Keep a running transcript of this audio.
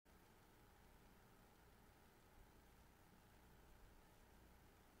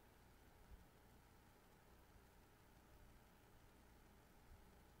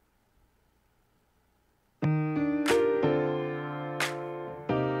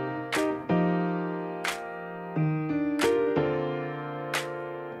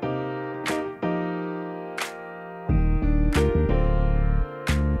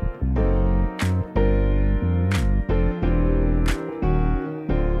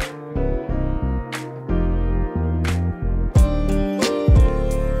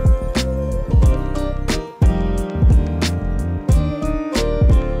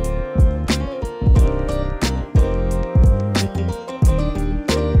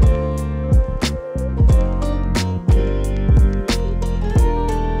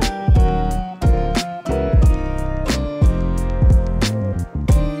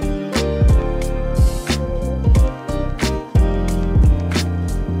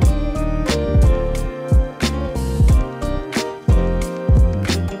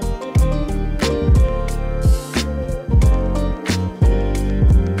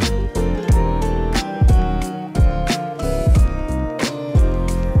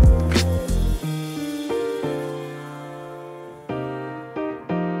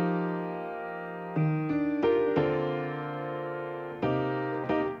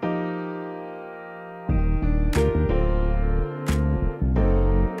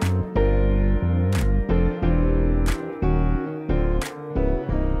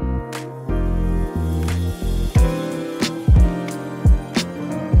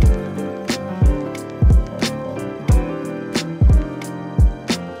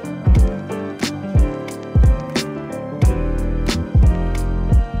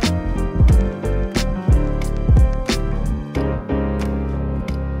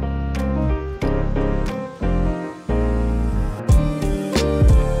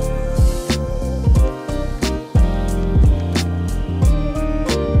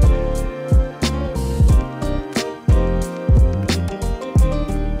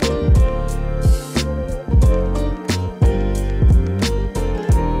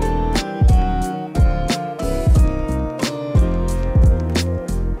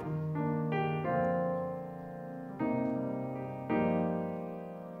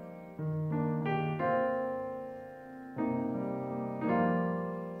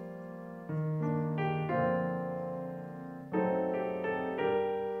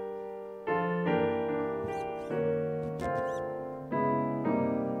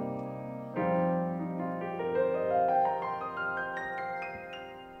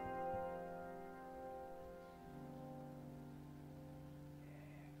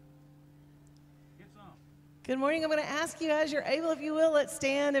Good morning. I'm going to ask you, as you're able, if you will, let's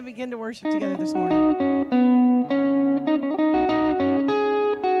stand and begin to worship together this morning.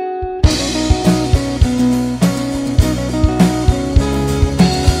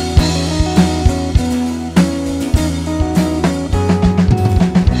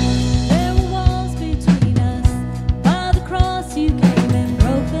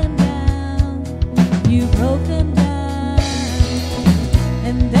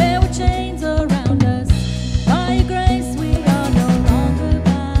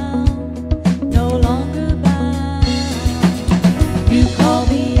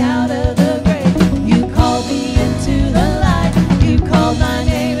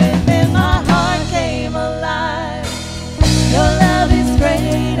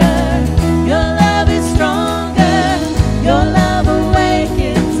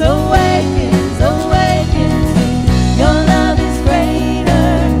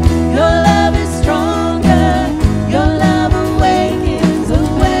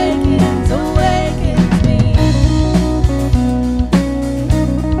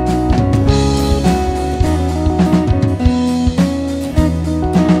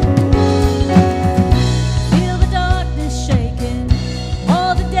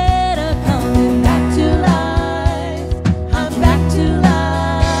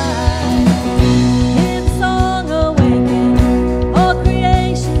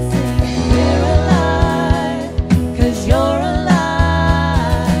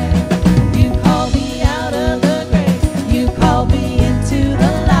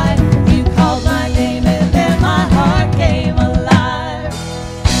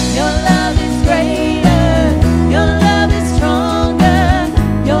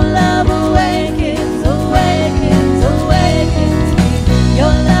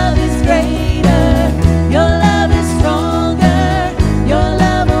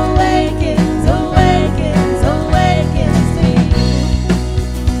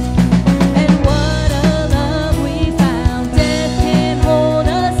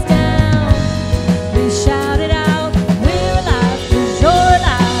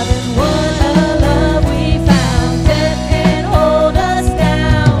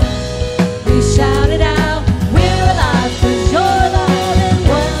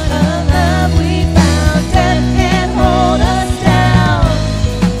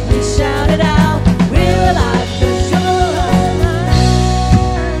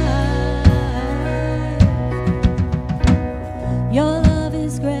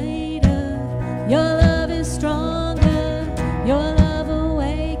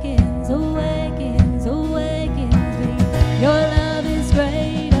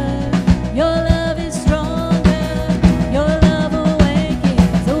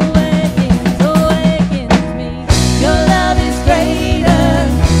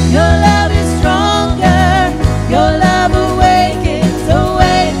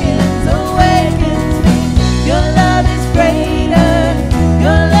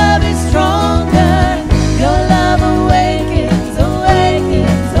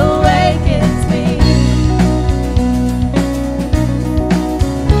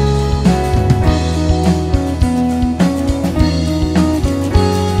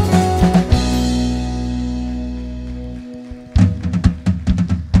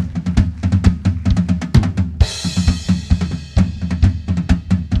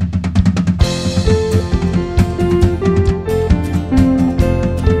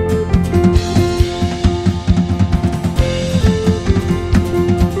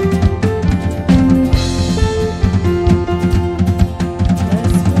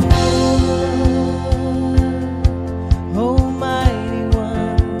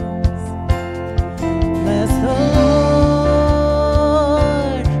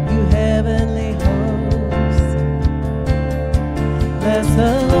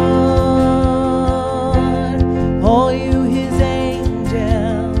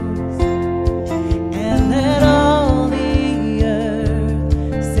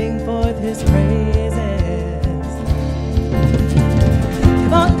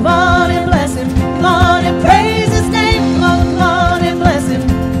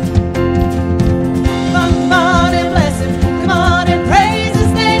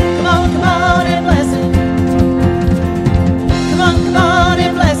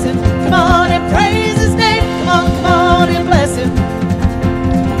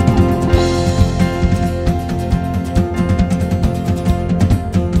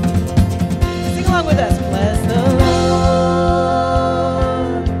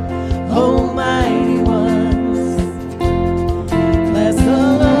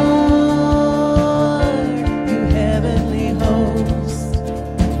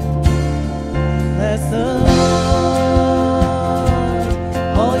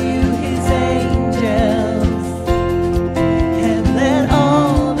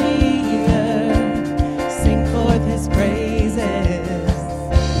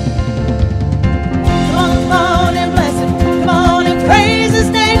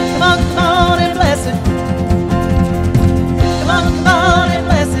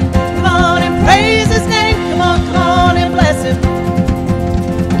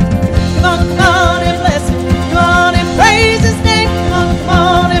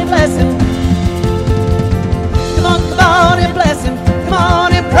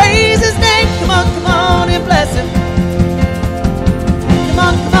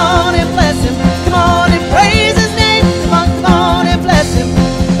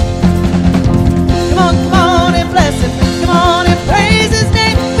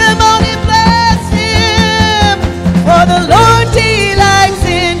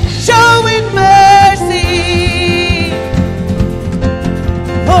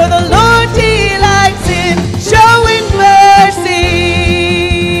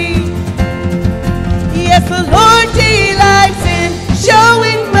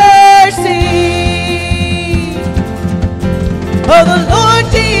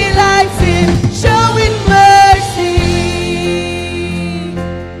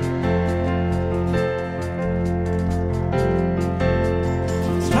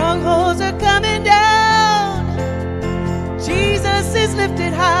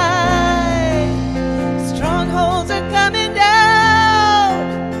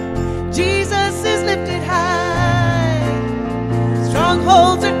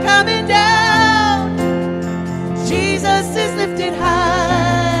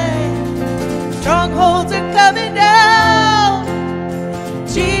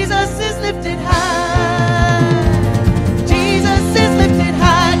 lifted high. Jesus is lifted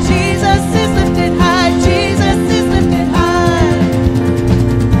high. Jesus is lifted high. Jesus is lifted high.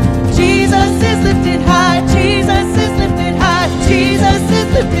 Jesus is lifted high. Jesus is lifted high. Jesus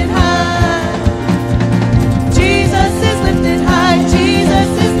is lifted high. Jesus is lifted high. Jesus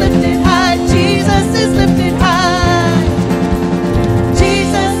is lifted high. Jesus is lifted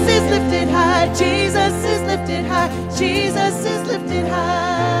high. Jesus is lifted high. Jesus is lifted high. Jesus is lifted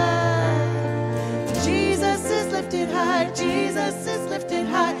high. Jesus is lifted high. Jesus is lifted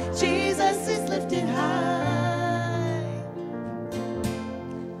high. Jesus is lifted high.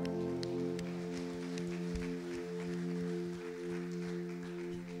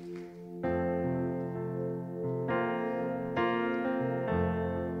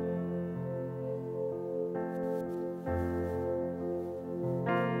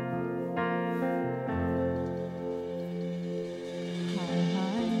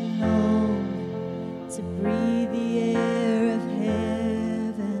 To breathe the air of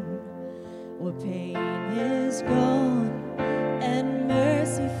heaven, where pain is gone and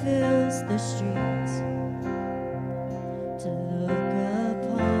mercy fills the streets. To look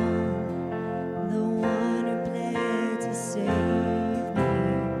upon the one who bled to save me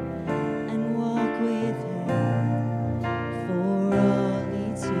and walk with him for all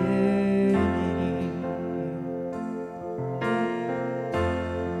eternity.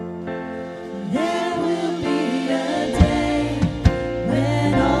 There will be a day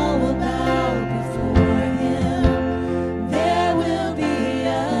when all will bow before him. There will be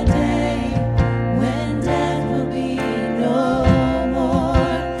a day when death will be no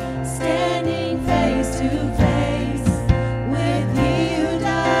more. Standing face to face with he who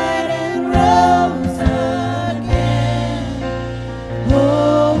died and rose again.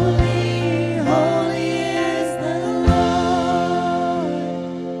 Holy, holy is the Lord.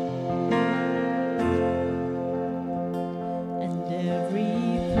 And every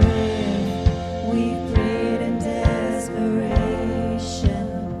prayer we prayed in desperation,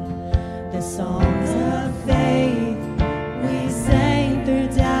 the songs of faith we sang through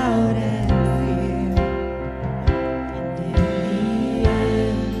doubt and fear. And in the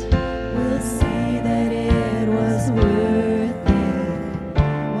end, we'll see that it was worth it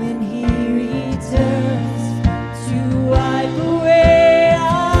when he returns to wipe away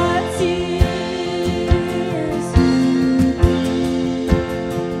our tears.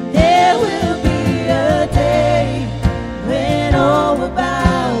 There will be a day when all will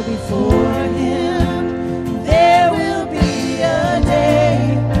bow before him. There will be a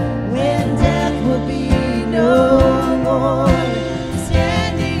day when death will be no more.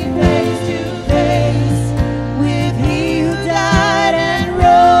 Standing face to face with he who died and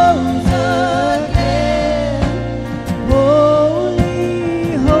rose again.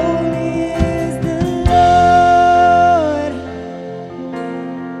 Holy, holy is the Lord.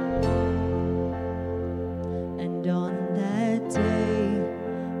 And on that day,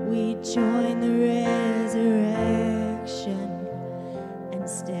 we join the resurrection and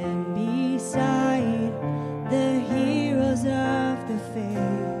stand beside the heroes of the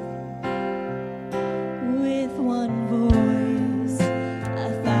faith. With one voice,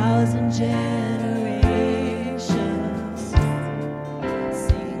 1,000 generations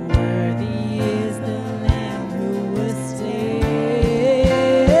sing, worthy is the Lamb who was slain.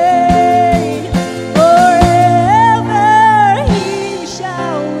 Forever he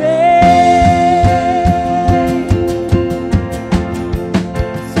shall reign.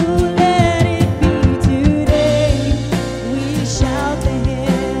 So let it be today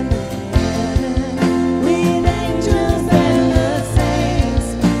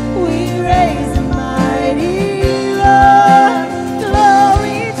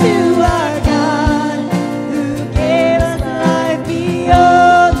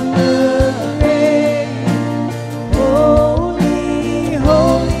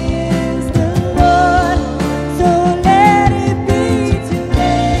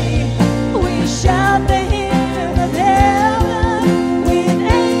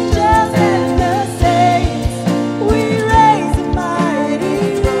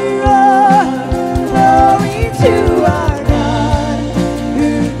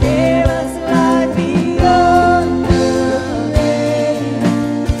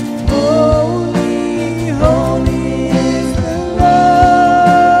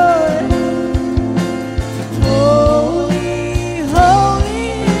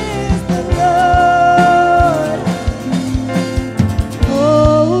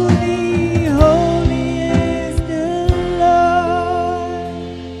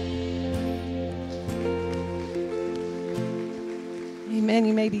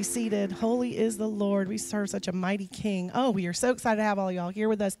may be seated. Holy is the Lord. We serve such a mighty King. Oh, we are so excited to have all y'all here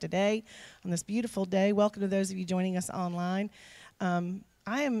with us today on this beautiful day. Welcome to those of you joining us online. I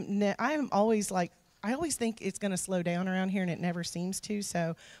always think it's going to slow down around here, and it never seems to.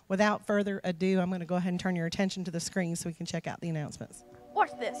 So without further ado, I'm going to go ahead and turn your attention to the screen so we can check out the announcements.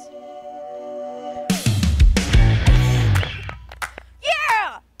 Watch this.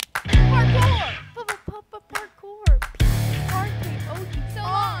 Yeah! Parkour! Parkour. RKO, so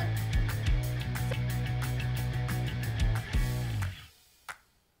long.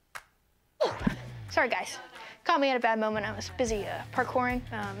 Sorry, guys. Caught me at a bad moment. I was busy parkouring.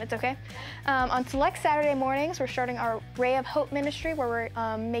 It's okay. On select Saturday mornings, we're starting our Ray of Hope ministry, where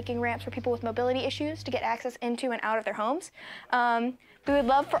we're making ramps for people with mobility issues to get access into and out of their homes. We would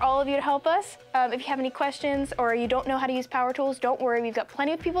love for all of you to help us. If you have any questions or you don't know how to use power tools, don't worry. We've got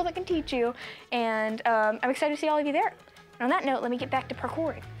plenty of people that can teach you, and I'm excited to see all of you there. And on that note, let me get back to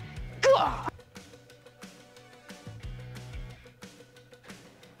parkouring.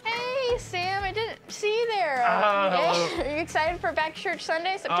 Hey, Sam, I didn't see you there. Hello. Are you excited for Back to Church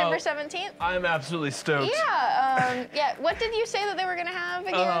Sunday, September 17th? I'm absolutely stoked. Yeah, yeah. What did you say that they were going to have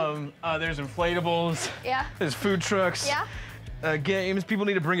again? There's inflatables. Yeah. There's food trucks. Yeah. Games. People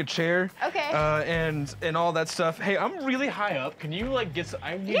need to bring a chair. Okay. And all that stuff. Hey, I'm really high up. Can you I need to get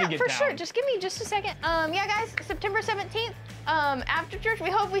down. Yeah, for sure. Just give me just a second. Yeah, guys, September 17th, after church, we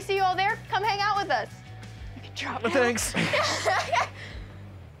hope we see you all there. Come hang out with us. You can drop down. Thanks.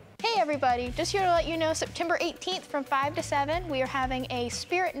 Hey everybody, just here to let you know, September 18th from 5 to 7, we are having a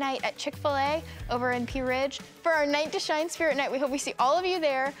Spirit Night at Chick-fil-A over in Pea Ridge. For our Night to Shine Spirit Night, we hope we see all of you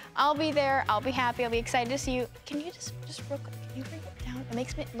there. I'll be there, I'll be happy, I'll be excited to see you. Can you just real quick, can you bring it down? It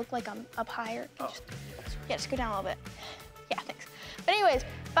makes me look like I'm up higher. Just go down a little bit. Yeah, thanks. But anyways,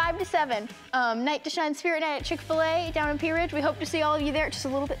 5 to 7, Night to Shine Spirit Night at Chick-fil-A down in Pea Ridge. We hope to see all of you there, just a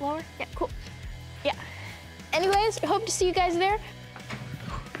little bit lower. Yeah, cool. Yeah. Anyways, we hope to see you guys there.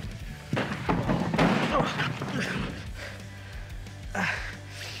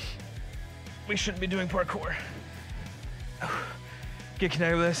 We shouldn't be doing parkour. Get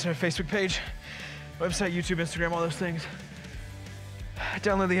connected with us on our Facebook page, website, YouTube, Instagram, all those things.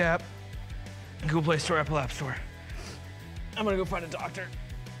 Download the app, Google Play Store, Apple App Store. I'm gonna go find a doctor.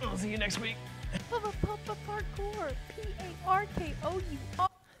 I'll see you next week. Parkour, P-A-R-K-O-U.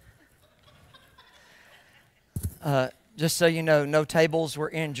 Just so you know, no tables were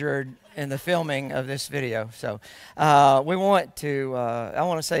injured in the filming of this video. So we want to, I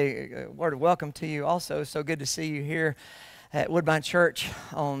want to say a word of welcome to you also. So good to see you here at Woodbine Church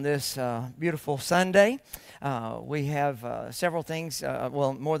on this beautiful Sunday. We have several things,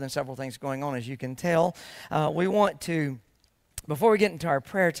 well, more than several things going on, as you can tell. We want to, before we get into our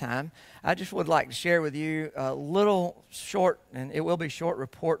prayer time, I just would like to share with you a little short, and it will be short,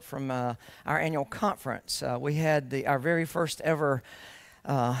 report from our annual conference. We had our very first ever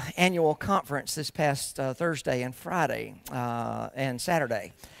annual conference this past Thursday and Friday and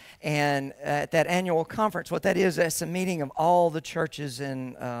Saturday. And at that annual conference, what that is, that's a meeting of all the churches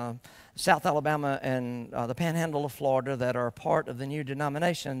in South Alabama and the Panhandle of Florida that are part of the new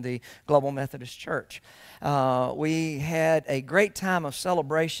denomination, the Global Methodist Church. We had a great time of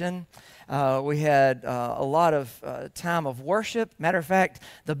celebration. We had a lot of time of worship. Matter of fact,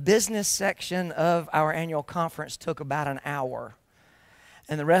 the business section of our annual conference took about an hour.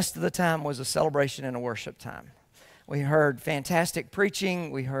 And the rest of the time was a celebration and a worship time. We heard fantastic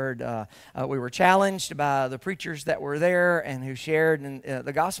preaching. We heard, we were challenged by the preachers that were there and who shared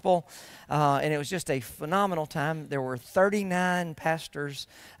the gospel. And it was just a phenomenal time. There were 39 pastors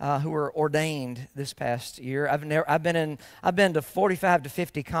who were ordained this past year. I've been to 45 to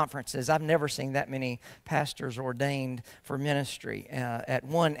 50 conferences. I've never seen that many pastors ordained for ministry at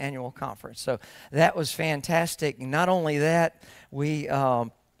one annual conference. So that was fantastic. Not only that,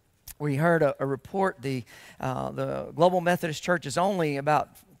 we heard a report. The Global Methodist Church is only about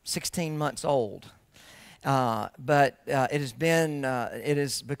 16 months old, but it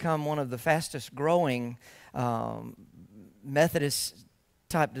has become one of the fastest growing Methodist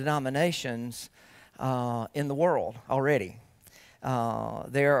type denominations in the world already.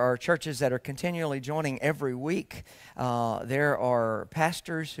 There are churches that are continually joining every week. There are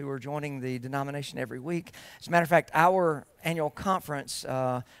pastors who are joining the denomination every week. As a matter of fact, our annual conference,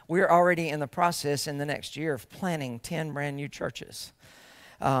 we're already in the process in the next year of planning 10 brand new churches.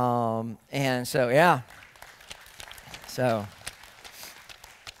 And so, yeah. So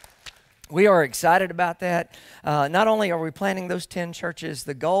we are excited about that. Not only are we planning those 10 churches,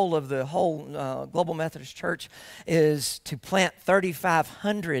 the goal of the whole Global Methodist Church is to plant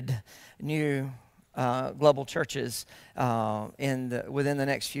 3,500 new global churches within the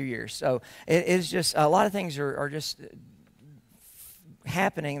next few years. So it is just, a lot of things are just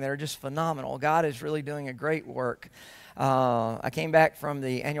happening that are just phenomenal. God is really doing a great work. I came back from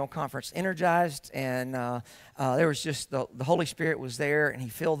the annual conference Energized, and there was just the Holy Spirit was there, and He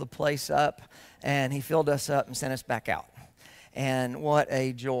filled the place up, and He filled us up and sent us back out. And what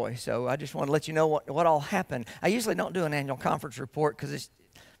a joy. So I just want to let you know what all happened. I usually don't do an annual conference report because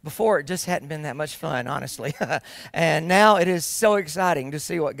before it just hadn't been that much fun, honestly. And now it is so exciting to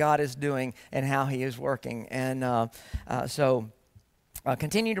see what God is doing and how He is working. And so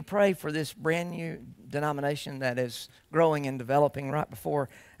continue to pray for this brand new denomination that is growing and developing right before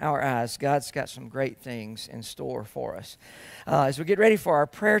our eyes. God's got some great things in store for us. As we get ready for our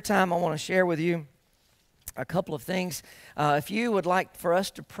prayer time, I want to share with you a couple of things. If you would like for us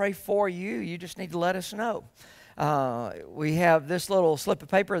to pray for you, you just need to let us know. We have this little slip of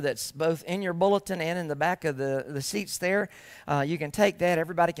paper that's both in your bulletin and in the back of the seats there. You can take that.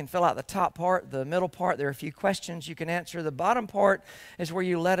 Everybody can fill out the top part, the middle part. There are a few questions you can answer. The bottom part is where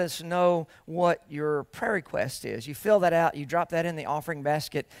you let us know what your prayer request is. You fill that out. You drop that in the offering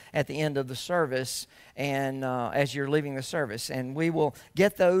basket at the end of the service and as you're leaving the service. And we will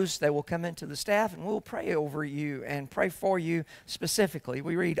get those. They will come into the staff, and we'll pray over you and pray for you specifically.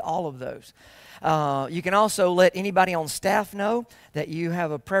 We read all of those. You can also let anybody on staff know that you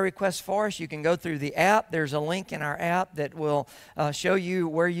have a prayer request for us. You can go through the app. There's a link in our app that will show you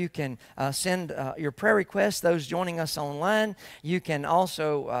where you can send your prayer requests. Those joining us online, you can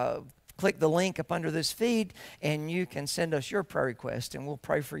also click the link up under this feed, and you can send us your prayer request, and we'll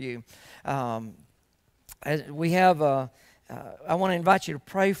pray for you. I want to invite you to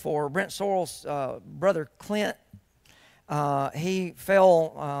pray for Brent Sorrell's brother Clint. He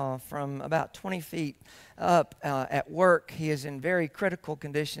fell from about 20 feet up at work. He is in very critical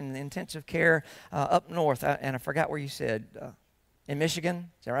condition in intensive care up north. And I forgot where you said, in Michigan?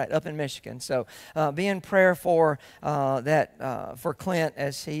 Is that right? Up in Michigan. So be in prayer for for Clint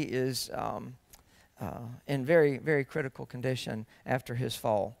as he is in very, very critical condition after his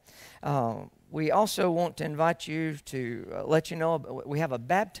fall. We also want to invite you to let you know we have a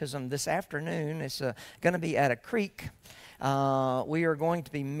baptism this afternoon. It's going to be at a creek. We are going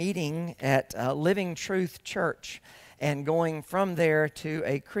to be meeting at Living Truth Church and going from there to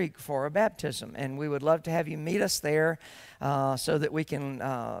a creek for a baptism. And we would love to have you meet us there so that we can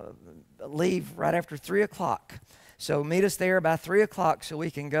leave right after 3 o'clock. So meet us there by 3 o'clock so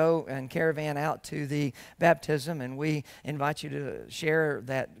we can go and caravan out to the baptism. And we invite you to share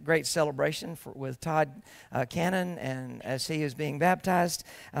that great celebration with Todd Cannon and as he is being baptized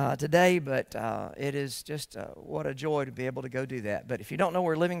today. But it is just what a joy to be able to go do that. But if you don't know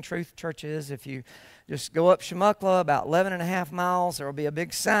where Living Truth Church is, if you just go up Shemukla about 11 and a half miles, there will be a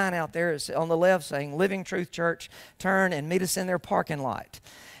big sign out there on the left saying Living Truth Church. Turn and meet us in their parking lot.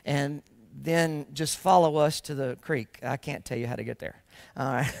 And then just follow us to the creek. I can't tell you how to get there.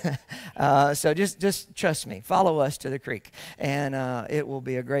 All right. So just trust me. Follow us to the creek, and it will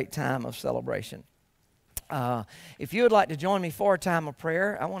be a great time of celebration. If you would like to join me for a time of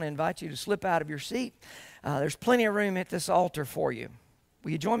prayer, I want to invite you to slip out of your seat. There's plenty of room at this altar for you.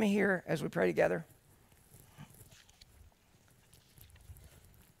 Will you join me here as we pray together?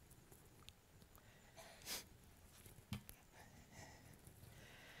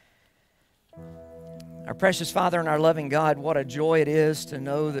 Our precious Father and our loving God, what a joy it is to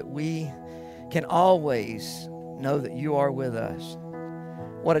know that we can always know that you are with us.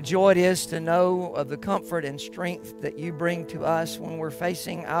 What a joy it is to know of the comfort and strength that you bring to us when we're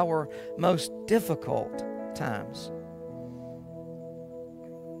facing our most difficult times.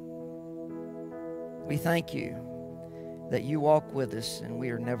 We thank you that you walk with us and we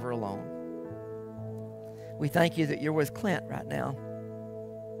are never alone. We thank you that you're with Clint right now.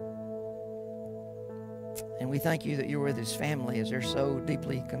 And we thank you that you're with his family as they're so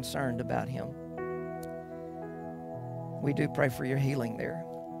deeply concerned about him. We do pray for your healing there.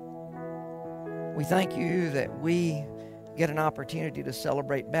 We thank you that we get an opportunity to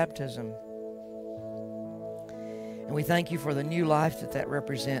celebrate baptism. And we thank you for the new life that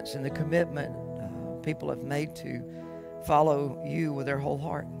represents and the commitment people have made to follow you with their whole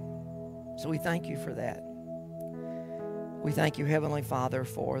heart. So we thank you for that. We thank you, Heavenly Father,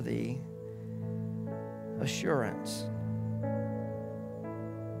 for the assurance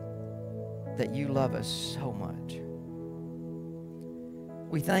that you love us so much.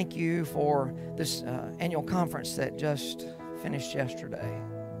 We thank you for this annual conference that just finished yesterday,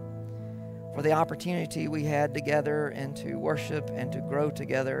 for the opportunity we had together and to worship and to grow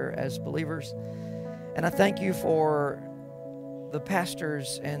together as believers. And I thank you for the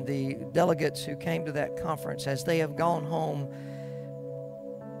pastors and the delegates who came to that conference, as they have gone home,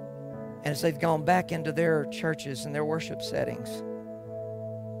 and as they've gone back into their churches and their worship settings,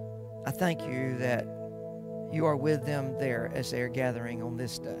 I thank you that you are with them there as they are gathering on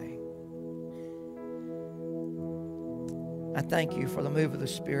this day. I thank you for the move of the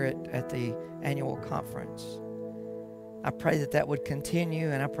Spirit at the annual conference. I pray that that would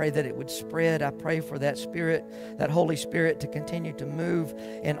continue, and I pray that it would spread. I pray for that Spirit, that Holy Spirit, to continue to move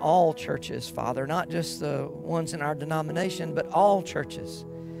in all churches, Father, not just the ones in our denomination, but all churches.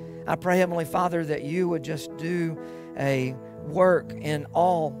 I pray, Heavenly Father, that you would just do a work in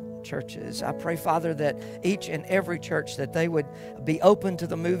all churches. I pray, Father, that each and every church, that they would be open to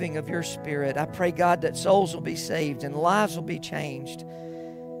the moving of your Spirit. I pray, God, that souls will be saved and lives will be changed.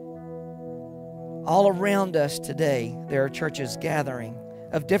 All around us today, there are churches gathering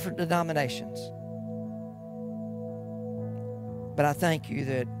of different denominations. But I thank you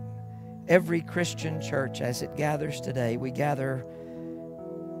that every Christian church, as it gathers today, we gather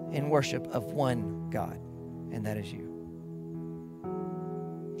in worship of one God, and that is you.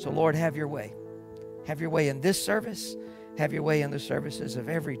 So, Lord, have your way. Have your way in this service. Have your way in the services of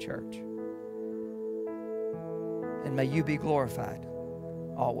every church. And may you be glorified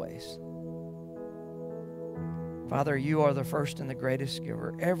always. Father, you are the first and the greatest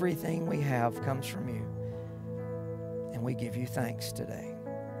giver. Everything we have comes from you. And we give you thanks today.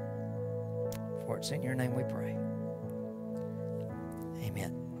 For it's in your name we pray.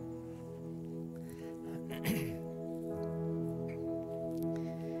 Amen.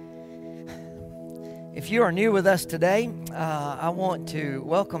 If you are new with us today, I want to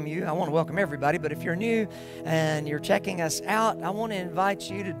welcome you. I want to welcome everybody, but if you're new and you're checking us out, I want to invite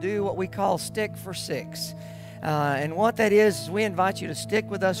you to do what we call Stick for Six. And what that is we invite you to stick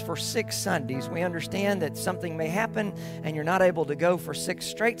with us for 6 Sundays. We understand that something may happen and you're not able to go for 6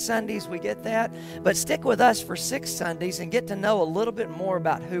 straight Sundays. We get that. But stick with us for 6 Sundays and get to know a little bit more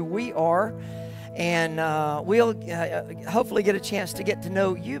about who we are. And we'll hopefully get a chance to get to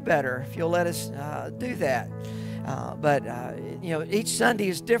know you better if you'll let us do that. But each Sunday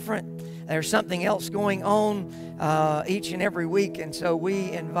is different. There's something else going on each and every week, and so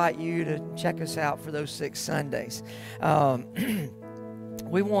we invite you to check us out for those 6 Sundays.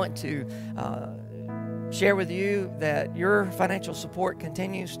 We want to share with you that your financial support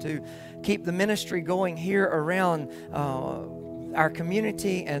continues to keep the ministry going here around our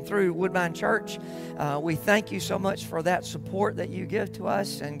community and through Woodbine Church. We thank you so much for that support that you give to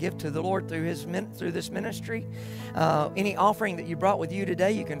us and give to the Lord through this ministry. Any offering that you brought with you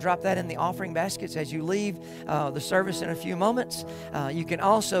today, you can drop that in the offering baskets as you leave the service in a few moments. You can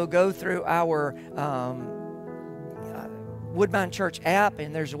also go through our Woodbine Church app,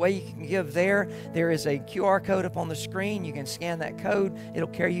 and there's a way you can give there. There is a QR code up on the screen. You can scan that code. It'll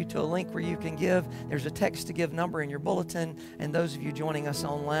carry you to a link where you can give. There's a text to give number in your bulletin, and those of you joining us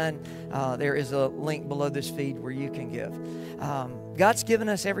online, there is a link below this feed where you can give. God's given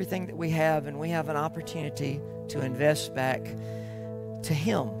us everything that we have, and we have an opportunity to invest back to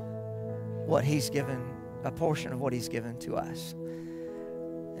Him what He's given, a portion of what He's given to us.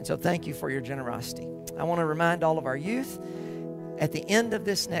 And so thank you for your generosity. I want to remind all of our youth, at the end of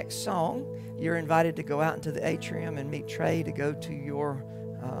this next song, you're invited to go out into the atrium and meet Trey to go to your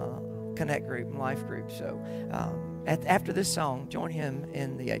Connect group and life group. So after this song, join him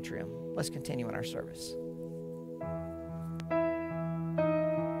in the atrium. Let's continue in our service.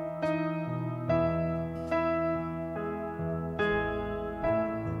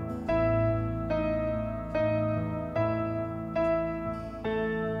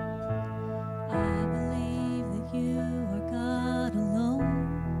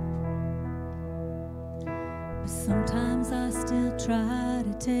 Sometimes I still try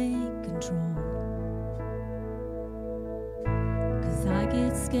to take control, 'cause I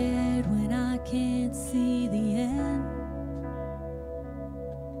get scared when I can't see the end.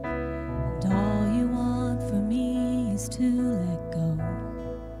 And all you want from me is to let go.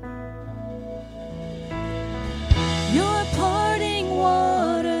 You're parting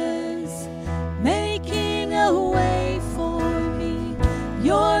waters, making a way for me.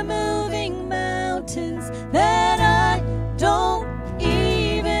 You're moving mountains that I don't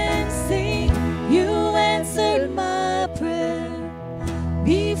even see. You answered my prayer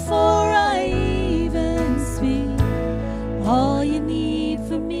before I even speak. All you need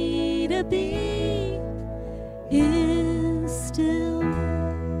for me to be is still.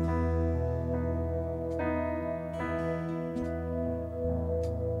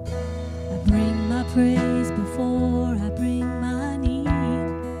 I bring my praise before I bring my need.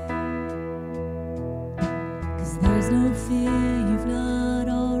 There's no fear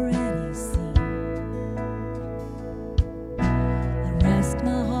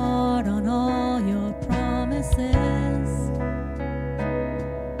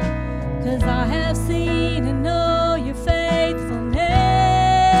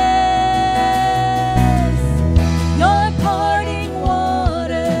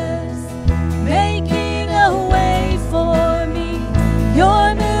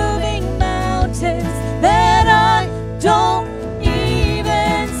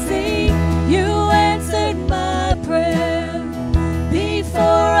before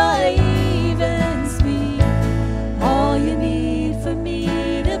I even speak. All you need for me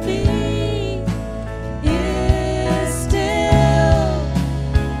to be is still,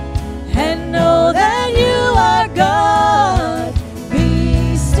 and know that you are God.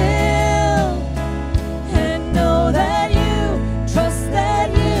 Be still and know that you trust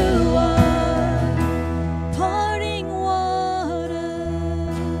that you are parting waters.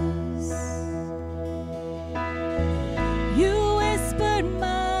 You whispered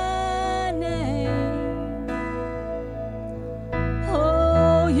my name.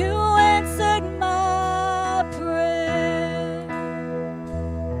 Oh, you answered my prayer.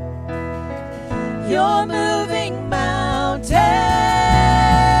 You're moving mountains.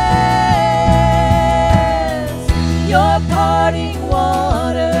 You're parting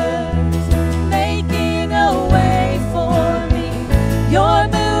waters, making a way for me. You're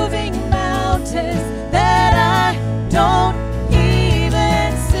moving mountains that I don't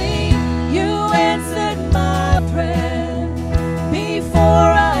even see. You answered my prayer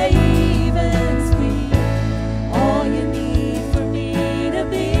before I even speak. All you need for me to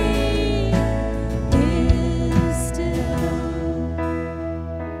be is still.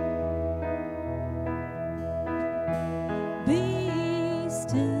 Be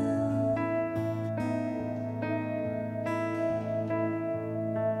still.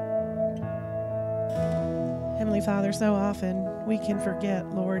 Heavenly Father, so often we can forget,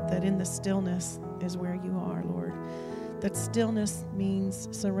 Lord, that in the stillness is where you are, Lord. That stillness means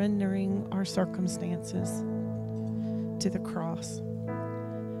surrendering our circumstances to the cross.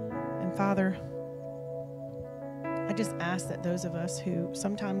 And Father, I just ask that those of us who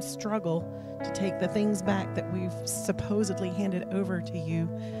sometimes struggle to take the things back that we've supposedly handed over to you,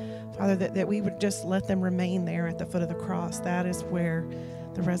 Father, that we would just let them remain there at the foot of the cross. That is where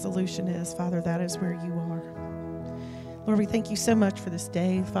the resolution is, Father. That is where you are. Lord, we thank you so much for this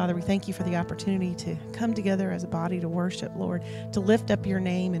day. Father, we thank you for the opportunity to come together as a body to worship, Lord, to lift up your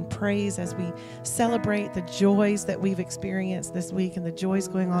name and praise as we celebrate the joys that we've experienced this week and the joys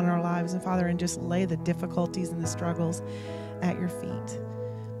going on in our lives. And Father, and just lay the difficulties and the struggles at your feet.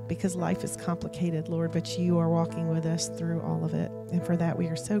 Because life is complicated, Lord, but you are walking with us through all of it. And for that, we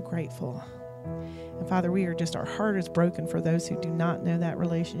are so grateful. And Father, our heart is broken for those who do not know that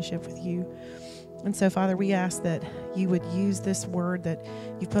relationship with you. And so, Father, we ask that you would use this word that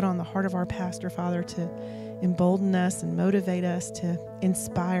you've put on the heart of our pastor, Father, to embolden us and motivate us, to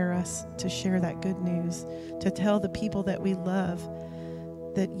inspire us, to share that good news, to tell the people that we love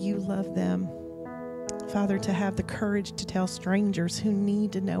that you love them. Father, to have the courage to tell strangers who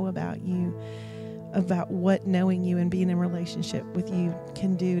need to know about you, about what knowing you and being in relationship with you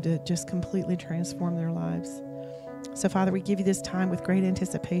can do to just completely transform their lives. So, Father, we give you this time with great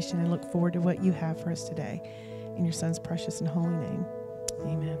anticipation and look forward to what you have for us today. In your Son's precious and holy name,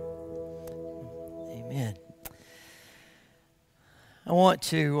 amen. Amen. I want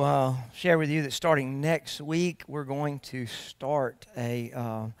to share with you that starting next week, we're going to start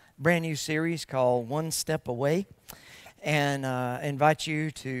a brand new series called One Step Away, and invite you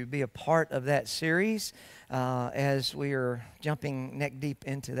to be a part of that series as we are jumping neck deep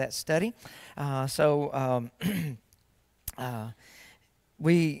into that study.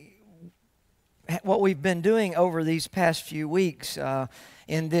 What we've been doing over these past few weeks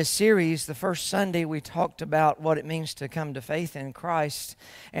in this series, the first Sunday we talked about what it means to come to faith in Christ,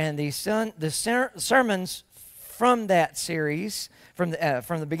 and the sermons from that series, from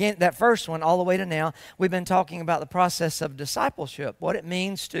the beginning, that first one all the way to now, we've been talking about the process of discipleship, what it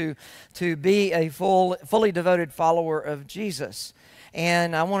means to be a fully devoted follower of Jesus.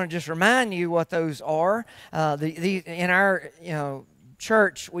 And I want to just remind you what those are. In our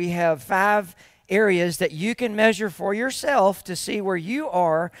church, we have 5 areas that you can measure for yourself to see where you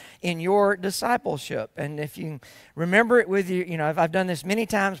are in your discipleship. And if you remember it with you, I've done this many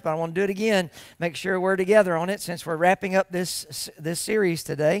times, but I want to do it again. Make sure we're together on it since we're wrapping up this series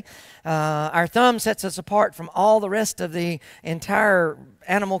today. Our thumb sets us apart from all the rest of the entire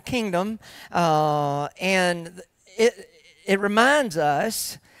animal kingdom, and it reminds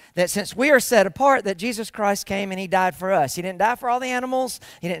us that since we are set apart, that Jesus Christ came and He died for us. He didn't die for all the animals.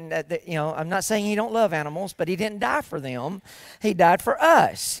 He didn't, I'm not saying He don't love animals, but He didn't die for them. He died for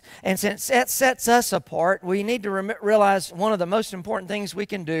us. And since that sets us apart, we need to realize one of the most important things we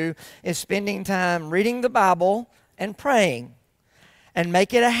can do is spending time reading the Bible and praying, and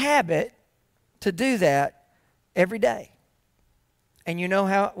make it a habit to do that every day. And you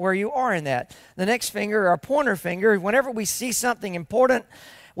know where you are in that. The next finger, our pointer finger, whenever we see something important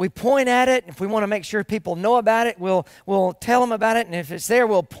we point at it. If we want to make sure people know about it, we'll tell them about it. And if it's there,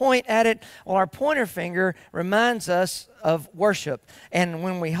 we'll point at it. Well, our pointer finger reminds us of worship. And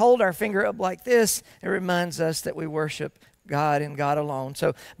when we hold our finger up like this, it reminds us that we worship God and God alone.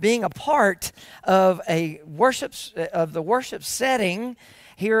 So being a part of the worship setting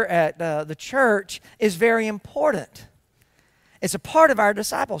here at the church is very important. It's a part of our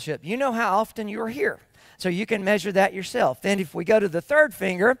discipleship. You know how often you are here, so you can measure that yourself. Then if we go to the third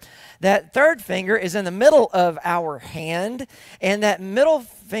finger, that third finger is in the middle of our hand, and that middle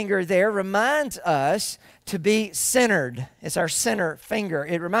finger there reminds us to be centered. It's our center finger.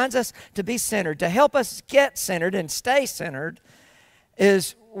 It reminds us to be centered. To help us get centered and stay centered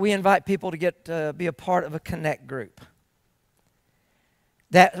is we invite people to get be a part of a connect group.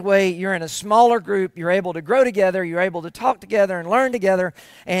 That way you're in a smaller group, you're able to grow together, you're able to talk together and learn together,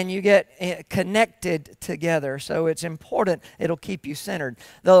 and you get connected together. So it's important. It'll keep you centered.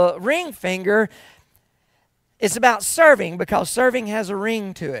 The ring finger is about serving, because serving has a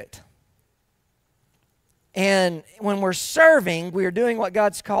ring to it. And when we're serving, we are doing what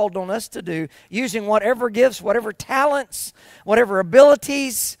God's called on us to do, using whatever gifts, whatever talents, whatever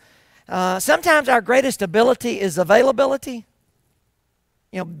abilities. Sometimes our greatest ability is availability.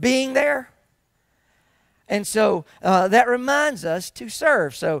 Being there. And so that reminds us to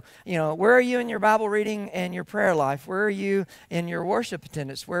serve. So, where are you in your Bible reading and your prayer life? Where are you in your worship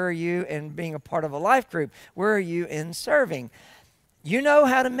attendance? Where are you in being a part of a life group? Where are you in serving? You know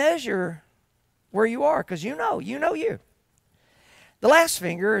how to measure where you are, because you know you. The last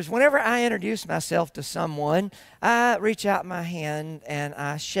finger is whenever I introduce myself to someone, I reach out my hand and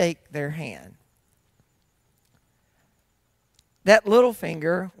I shake their hand. That little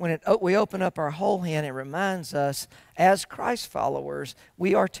finger, when we open up our whole hand, it reminds us, as Christ followers,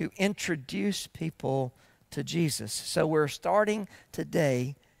 we are to introduce people to Jesus. So we're starting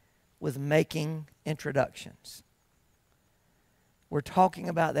today with making introductions. We're talking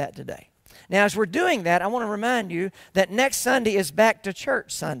about that today. Now, as we're doing that, I want to remind you that next Sunday is Back to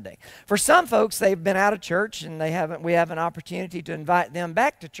Church Sunday. For some folks, they've been out of church, and we have an opportunity to invite them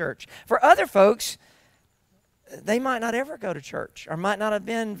back to church. For other folks, they might not ever go to church, or might not have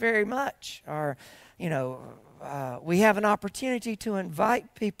been very much, or, we have an opportunity to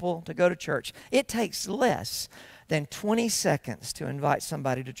invite people to go to church. It takes less than 20 seconds to invite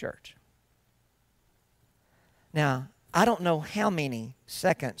somebody to church. Now, I don't know how many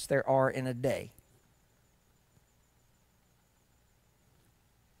seconds there are in a day,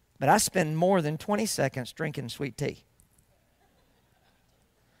 but I spend more than 20 seconds drinking sweet tea.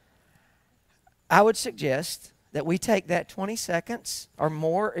 I would suggest that we take that 20 seconds or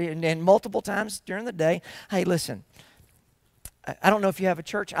more and multiple times during the day. Hey, listen, I don't know if you have a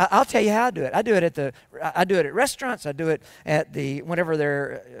church. I'll tell you how I do it. I do it at restaurants. I do it at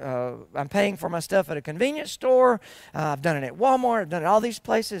whenever I'm paying for my stuff at a convenience store. I've done it at Walmart. I've done it at all these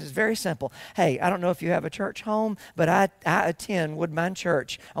places. It's very simple. Hey, I don't know if you have a church home, but I attend Woodbine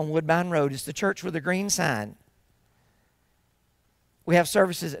Church on Woodbine Road. It's the church with the green sign. We have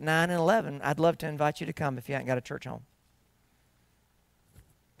services at 9 and 11. I'd love to invite you to come if you haven't got a church home.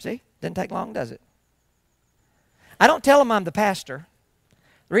 See? Didn't take long, does it? I don't tell them I'm the pastor.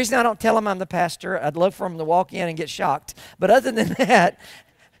 The reason I don't tell them I'm the pastor, I'd love for them to walk in and get shocked. But other than that,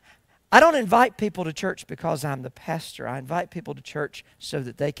 I don't invite people to church because I'm the pastor. I invite people to church so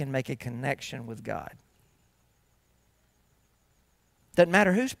that they can make a connection with God. Doesn't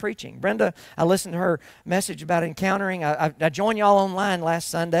matter who's preaching. Brenda, I listened to her message about encountering. I joined y'all online last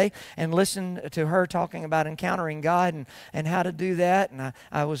Sunday and listened to her talking about encountering God and how to do that. And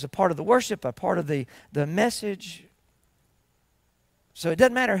I was a part of the worship, a part of the message. So it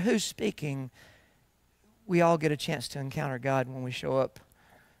doesn't matter who's speaking. We all get a chance to encounter God when we show up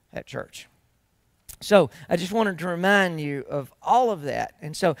at church. So I just wanted to remind you of all of that.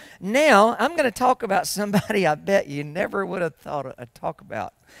 And so now I'm going to talk about somebody I bet you never would have thought I'd talk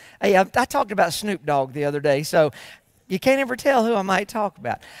about. Hey, I talked about Snoop Dogg the other day, so you can't ever tell who I might talk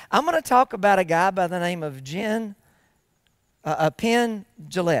about. I'm going to talk about a guy by the name of Penn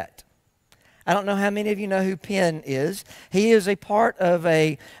Jillette. I don't know how many of you know who Penn is. He is a part of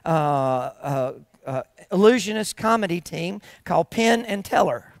a illusionist comedy team called Penn and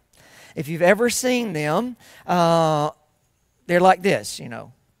Teller. If you've ever seen them, they're like this,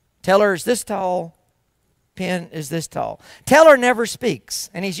 Teller is this tall, Penn is this tall. Teller never speaks,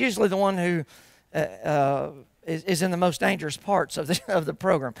 and he's usually the one who is in the most dangerous parts of the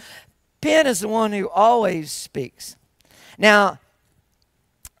program. Penn is the one who always speaks. Now,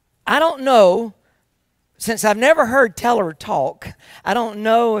 I don't know since I've never heard Teller talk, I don't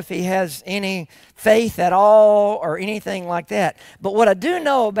know if he has any faith at all or anything like that. But what I do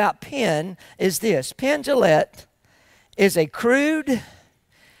know about Penn is this. Penn Jillette is a crude,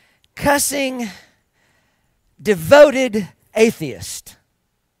 cussing, devoted atheist.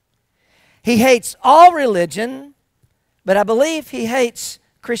 He hates all religion, but I believe he hates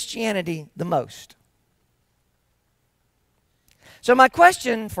Christianity the most. So my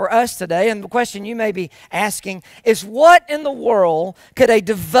question for us today, and the question you may be asking, is what in the world could a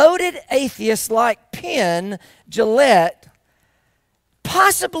devoted atheist like Penn Jillette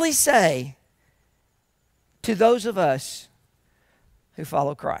possibly say to those of us who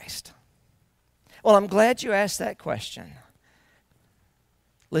follow Christ? Well, I'm glad you asked that question.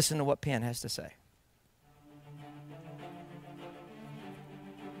 Listen to what Penn has to say.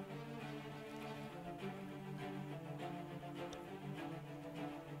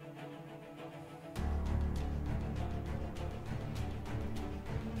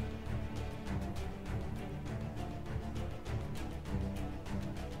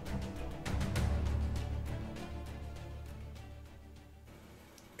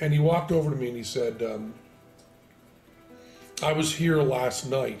 And he walked over to me and he said, I was here last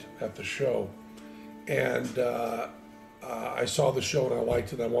night at the show, and I saw the show and I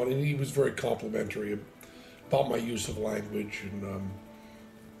liked it. And he was very complimentary about my use of language and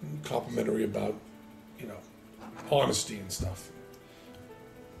complimentary about, honesty and stuff.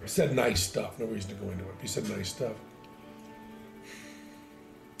 He said nice stuff. No reason to go into it. He said nice stuff.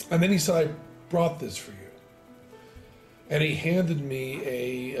 And then he said, I brought this for you. And he handed me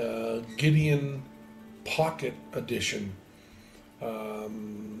a Gideon Pocket Edition. I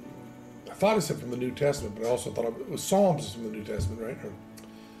thought it said from the New Testament, but I also thought it was Psalms from the New Testament, right?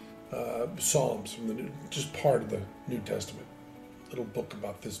 Or, Psalms from the just part of the New Testament. Little book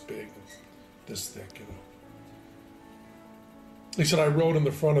about this big, this thick, He said, I wrote in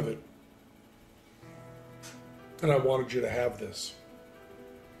the front of it, and I wanted you to have this.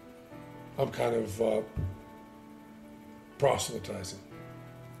 I'm kind of proselytizing.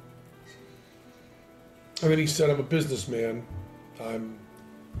 And then he said, I'm a businessman.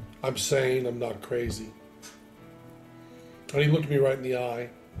 I'm sane, I'm not crazy. And he looked me right in the eye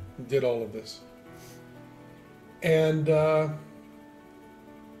and did all of this. And it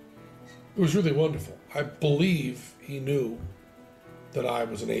was really wonderful. I believe he knew that I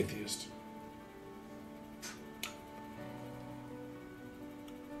was an atheist.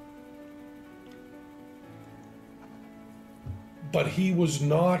 But he was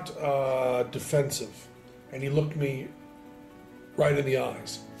not defensive, and he looked me right in the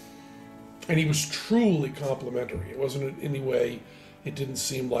eyes. And he was truly complimentary. It wasn't in any way, it didn't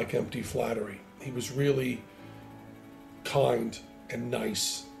seem like empty flattery. He was really kind and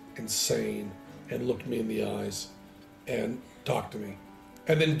nice and sane and looked me in the eyes and talked to me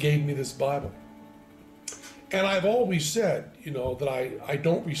and then gave me this Bible. And I've always said, that I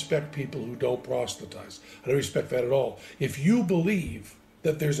don't respect people who don't proselytize. I don't respect that at all. If you believe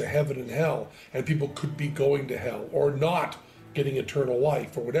that there's a heaven and hell and people could be going to hell or not getting eternal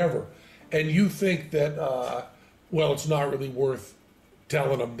life or whatever, and you think that, it's not really worth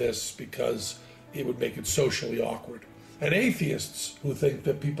telling them this because it would make it socially awkward. And atheists who think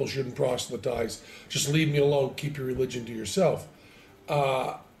that people shouldn't proselytize, just leave me alone, keep your religion to yourself.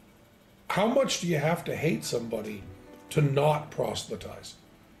 How much do you have to hate somebody to not proselytize?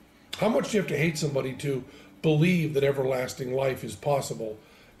 How much do you have to hate somebody to believe that everlasting life is possible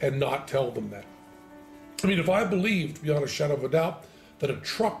and not tell them that? I mean, if I believed beyond a shadow of a doubt that a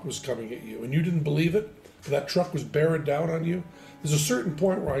truck was coming at you and you didn't believe it, but that truck was bearing down on you, there's a certain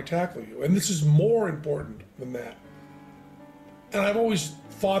point where I tackle you. And this is more important than that. And I've always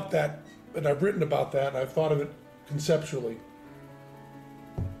thought that, and I've written about that, and I've thought of it conceptually.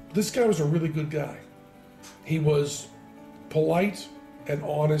 This guy was a really good guy. He was polite and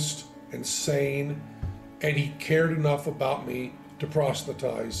honest and sane, and he cared enough about me to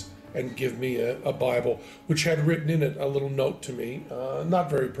proselytize and give me a Bible, which had written in it a little note to me, not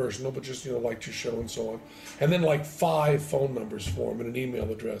very personal, but just, liked your show and so on. And then 5 phone numbers for him and an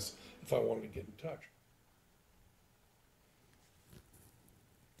email address if I wanted to get in touch.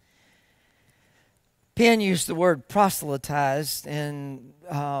 Penn used the word proselytize, and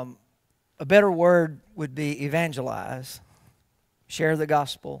a better word would be evangelize, share the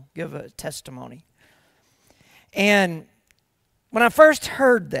gospel, give a testimony. And when I first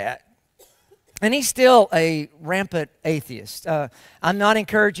heard that, and he's still a rampant atheist. I'm not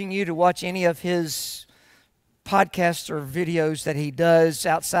encouraging you to watch any of his podcasts or videos that he does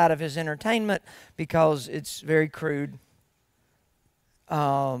outside of his entertainment because it's very crude.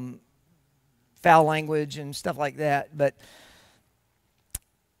 foul language and stuff like that. But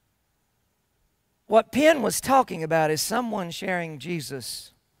what Penn was talking about is someone sharing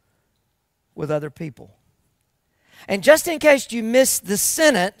Jesus with other people. And just in case you missed the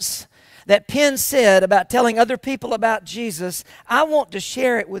sentence that Penn said about telling other people about Jesus, I want to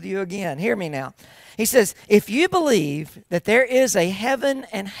share it with you again. Hear me now. He says, if you believe that there is a heaven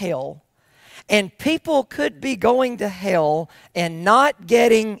and hell, and people could be going to hell and not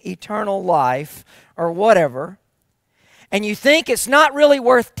getting eternal life or whatever, and you think it's not really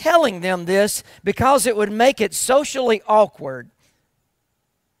worth telling them this because it would make it socially awkward.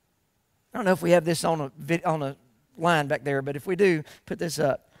 I don't know if we have this on a line back there, but if we do, put this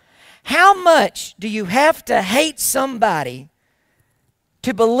up. How much do you have to hate somebody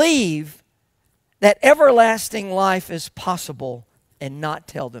to believe that everlasting life is possible and not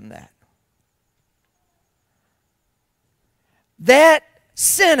tell them that? That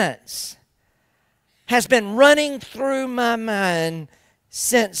sentence has been running through my mind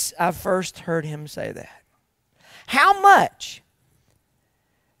since I first heard him say that. How much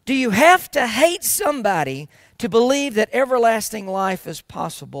do you have to hate somebody to believe that everlasting life is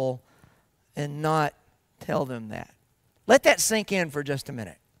possible and not tell them that? Let that sink in for just a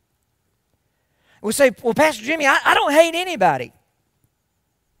minute. We say, well, Pastor Jimmy, I don't hate anybody.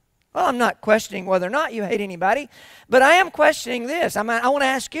 Well, I'm not questioning whether or not you hate anybody, but I am questioning this. I want to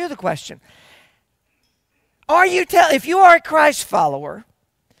ask you the question. If you are a Christ follower,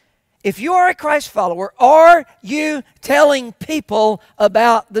 are you telling people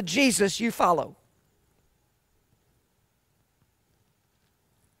about the Jesus you follow?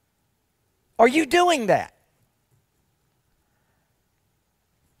 Are you doing that?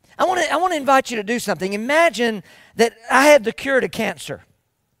 I want to invite you to do something. Imagine that I had the cure to cancer.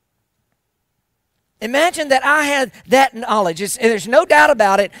 Imagine that I had that knowledge. There's no doubt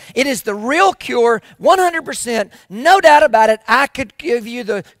about it. It is the real cure, 100%. No doubt about it. I could give you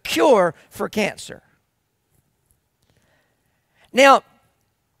the cure for cancer. Now,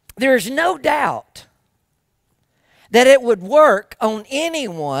 there's no doubt that it would work on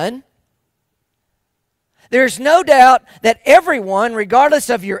anyone. There's no doubt that everyone, regardless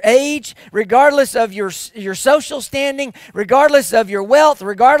of your age, regardless of your social standing, regardless of your wealth,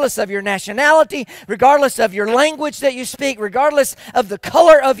 regardless of your nationality, regardless of your language that you speak, regardless of the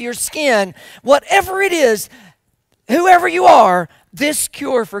color of your skin, whatever it is, whoever you are, this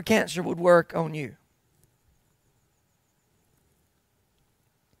cure for cancer would work on you.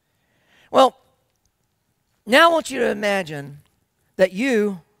 Well, now I want you to imagine that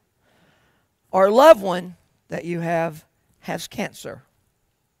you or a loved one that you have has cancer.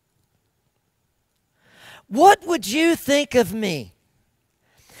 What would you think of me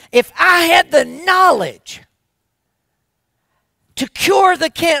if I had the knowledge to cure the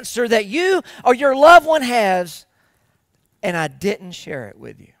cancer that you or your loved one has and I didn't share it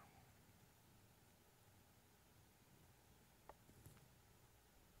with you?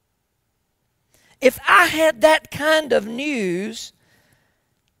 If I had that kind of news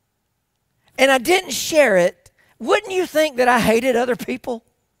and I didn't share it, wouldn't you think that I hated other people?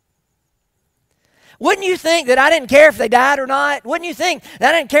 Wouldn't you think that I didn't care if they died or not? Wouldn't you think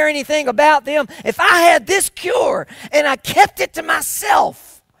that I didn't care anything about them? If I had this cure and I kept it to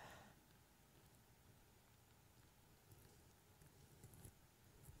myself,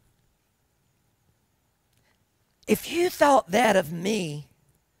 if you thought that of me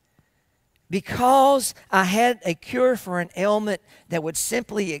because I had a cure for an ailment that would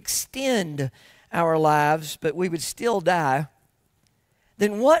simply extend our lives, but we would still die,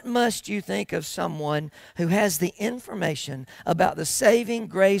 then what must you think of someone who has the information about the saving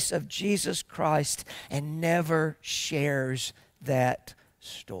grace of Jesus Christ and never shares that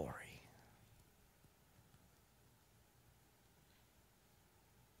story?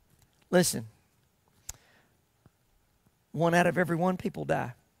 Listen, 1 out of every 1 people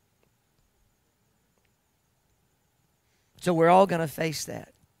die. So we're all going to face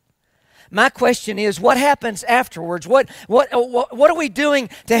that. My question is, what happens afterwards? What are we doing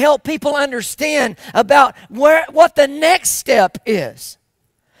to help people understand about what the next step is?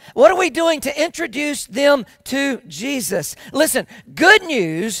 What are we doing to introduce them to Jesus? Listen, good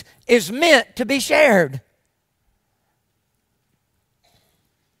news is meant to be shared.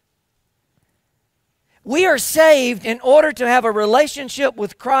 We are saved in order to have a relationship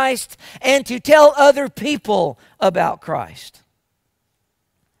with Christ and to tell other people about Christ.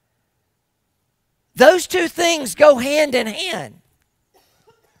 Those two things go hand in hand.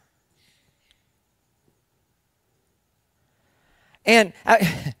 And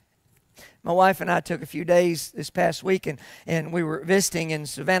My wife and I took a few days this past week, and we were visiting in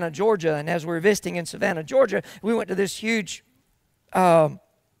Savannah, Georgia. And as we were visiting in Savannah, Georgia, we went to this huge fountain,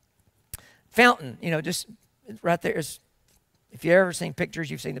 just right there. If you've ever seen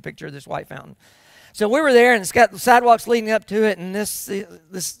pictures, you've seen the picture of this white fountain. So we were there, and it's got sidewalks leading up to it, and this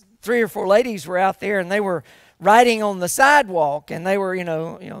 3 or 4 ladies were out there, and they were writing on the sidewalk, and they were,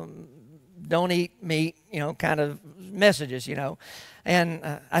 don't eat meat, kind of messages,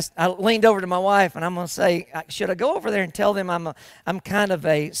 And I leaned over to my wife, and I'm going to say, should I go over there and tell them I'm kind of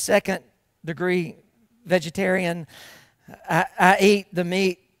a second-degree vegetarian? I eat the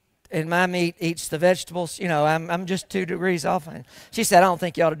meat, and my meat eats the vegetables. I'm just 2 degrees off. And she said, I don't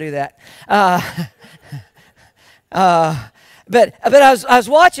think you ought to do that. But I was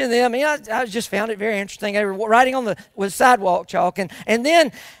watching them, and I just found it very interesting. They were writing with sidewalk chalk, and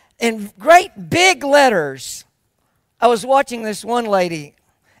then in great big letters, I was watching this one lady,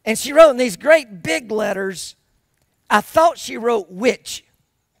 and she wrote in these great big letters, I thought she wrote witch.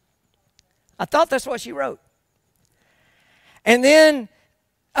 I thought that's what she wrote. And then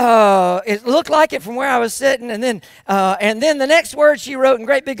it looked like it from where I was sitting, and then the next word she wrote in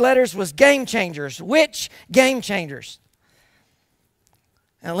great big letters was game changers. Witch, game changers.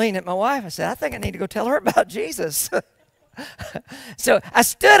 And I leaned at my wife. I said, I think I need to go tell her about Jesus. So I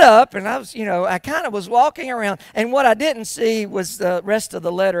stood up, and I kind of was walking around, and what I didn't see was the rest of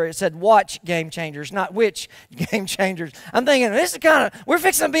the letter. It said watch game changers, not which game changers. I'm thinking, we're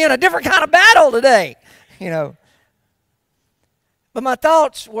fixing to be in a different kind of battle today, But my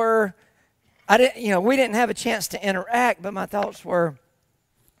thoughts were, we didn't have a chance to interact, but my thoughts were,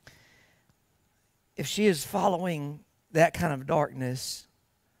 if she is following that kind of darkness,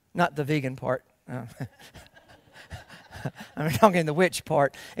 not the vegan part, I'm talking the witch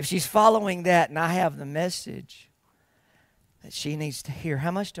part. If she's following that and I have the message that she needs to hear, how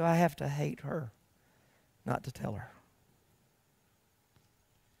much do I have to hate her not to tell her?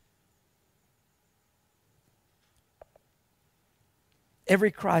 Every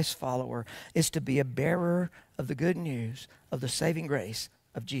Christ follower is to be a bearer of the good news of the saving grace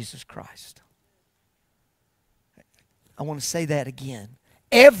of Jesus Christ. I want to say that again.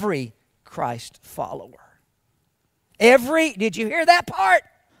 Every Christ follower. Did you hear that part?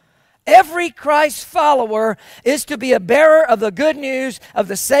 Every Christ follower is to be a bearer of the good news of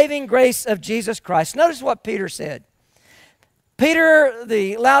the saving grace of Jesus Christ. Notice what Peter said. Peter,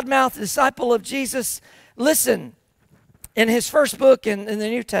 the loudmouth disciple of Jesus, listen, in his first book in the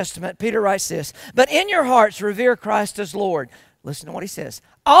New Testament, Peter writes this, but in your hearts revere Christ as Lord. Listen to what he says.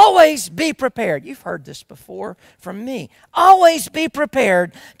 Always be prepared. You've heard this before from me. Always be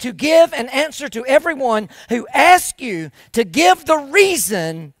prepared to give an answer to everyone who asks you to give the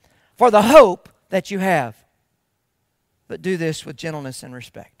reason for the hope that you have. But do this with gentleness and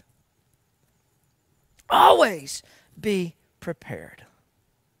respect. Always be prepared.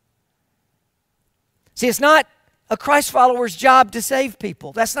 See, it's not a Christ follower's job to save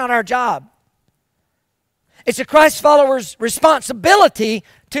people. That's not our job. It's a Christ follower's responsibility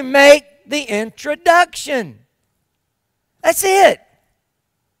to make the introduction. That's it.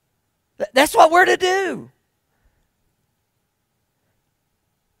 That's what we're to do.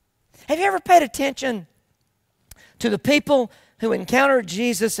 Have you ever paid attention to the people who encountered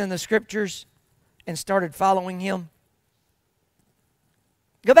Jesus in the Scriptures and started following Him?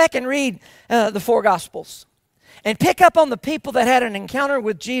 Go back and read the 4 Gospels. And pick up on the people that had an encounter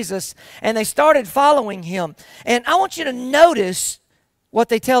with Jesus and they started following Him. And I want you to notice what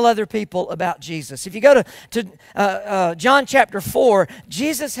they tell other people about Jesus. If you go to John chapter 4,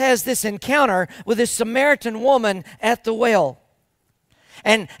 Jesus has this encounter with this Samaritan woman at the well.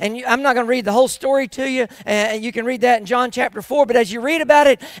 And I'm not going to read the whole story to you. You can read that in John chapter 4. But as you read about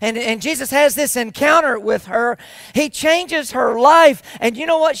it, and Jesus has this encounter with her, He changes her life. And you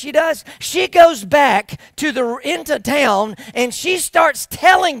know what she does? She goes back into town, and she starts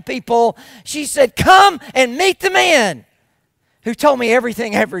telling people, she said, come and meet the man who told me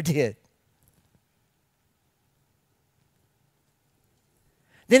everything I ever did.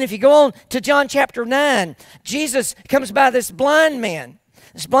 Then if you go on to John chapter 9, Jesus comes by this blind man.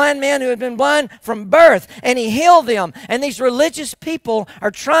 This blind man who had been blind from birth, and He healed them. And these religious people are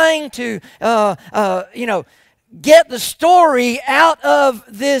trying to, get the story out of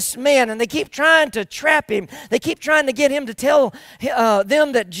this man. And they keep trying to trap him. They keep trying to get him to tell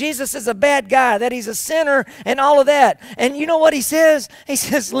them that Jesus is a bad guy, that He's a sinner, and all of that. And you know what he says? He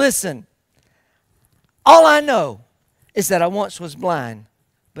says, listen, all I know is that I once was blind,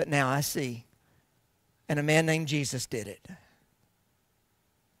 but now I see. And a man named Jesus did it.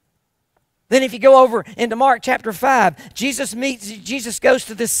 Then if you go over into Mark chapter 5, Jesus goes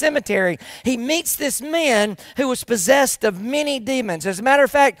to this cemetery. He meets this man who was possessed of many demons. As a matter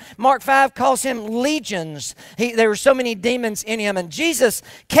of fact, Mark 5 calls him legions. There were so many demons in him. And Jesus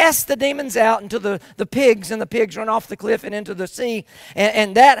casts the demons out into the pigs, and the pigs run off the cliff and into the sea.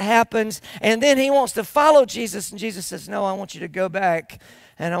 And that happens. And then he wants to follow Jesus. And Jesus says, no, I want you to go back.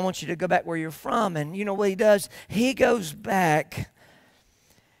 And I want you to go back where you're from. And you know what he does? He goes back.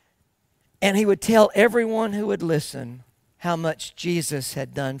 And he would tell everyone who would listen how much Jesus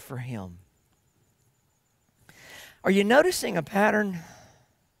had done for him. Are you noticing a pattern?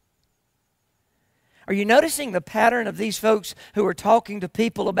 Are you noticing the pattern of these folks who are talking to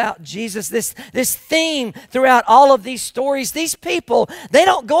people about Jesus? This theme throughout all of these stories. These people, they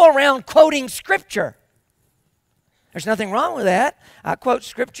don't go around quoting Scripture. There's nothing wrong with that. I quote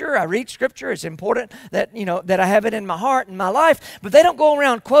Scripture. I read Scripture. It's important that, that I have it in my heart and my life. But they don't go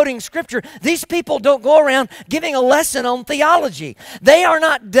around quoting Scripture. These people don't go around giving a lesson on theology. They are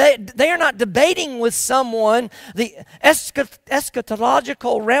not debating with someone the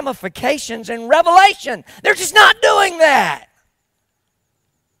eschatological ramifications in Revelation. They're just not doing that.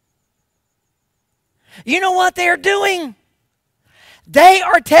 You know what they're doing? They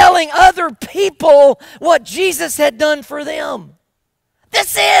are telling other people what Jesus had done for them.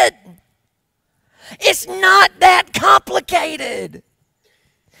 That's it. It's not that complicated.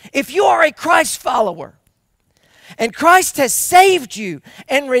 If you are a Christ follower and Christ has saved you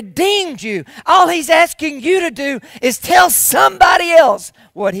and redeemed you, all He's asking you to do is tell somebody else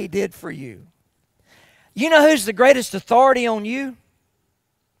what He did for you. You know who's the greatest authority on you?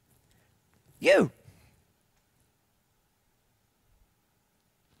 You.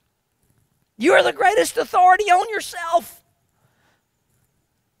 You are the greatest authority on yourself.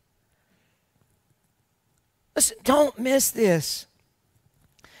 Listen, don't miss this.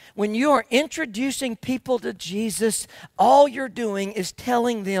 When you are introducing people to Jesus, all you're doing is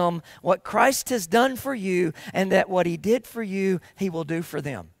telling them what Christ has done for you and that what He did for you, He will do for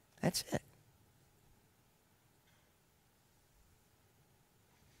them. That's it.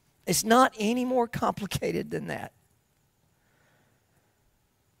 It's not any more complicated than that.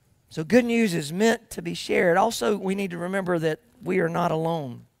 So good news is meant to be shared. Also, we need to remember that we are not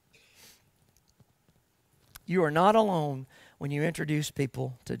alone. You are not alone when you introduce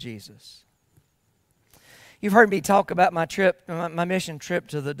people to Jesus. You've heard me talk about my trip, my mission trip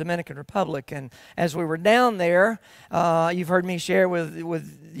to the Dominican Republic. And as we were down there, you've heard me share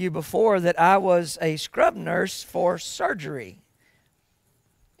with you before that I was a scrub nurse for surgery.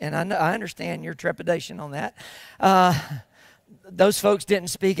 And I understand your trepidation on that. Those folks didn't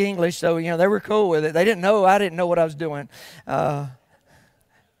speak English, so, they were cool with it. They didn't know. I didn't know what I was doing. But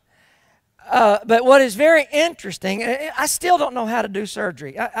what is very interesting, I still don't know how to do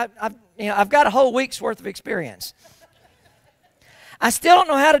surgery. I've got a whole week's worth of experience. I still don't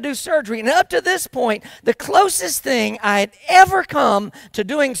know how to do surgery. And up to this point, the closest thing I had ever come to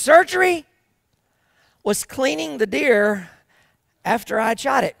doing surgery was cleaning the deer after I'd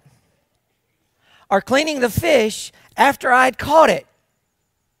shot it, or cleaning the fish after I'd caught it.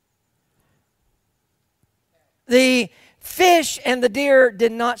 The fish and the deer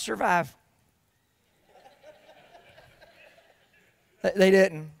did not survive. They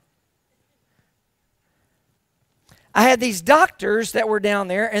didn't. I had these doctors that were down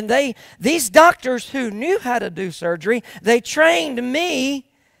there, and these doctors who knew how to do surgery, they trained me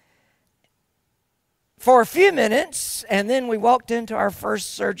for a few minutes, and then we walked into our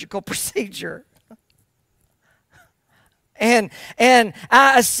first surgical procedure. And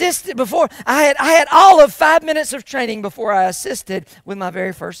I assisted before. I had all of 5 minutes of training before I assisted with my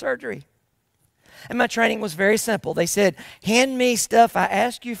very first surgery. And my training was very simple. They said, hand me stuff I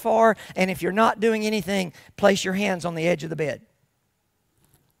ask you for, and if you're not doing anything, place your hands on the edge of the bed.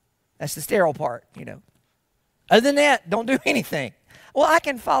 That's the sterile part, Other than that, don't do anything. Well, I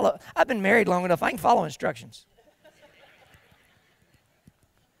can follow. I've been married long enough. I can follow instructions.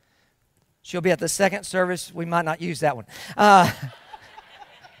 She'll be at the second service. We might not use that one.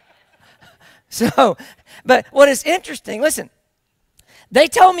 But what is interesting, listen, they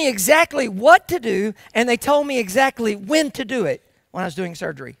told me exactly what to do, and they told me exactly when to do it when I was doing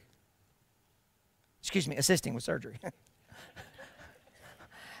surgery. Assisting with surgery.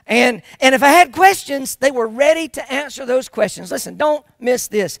 And if I had questions, they were ready to answer those questions. Listen, don't miss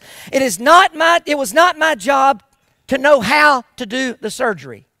this. It was not my job to know how to do the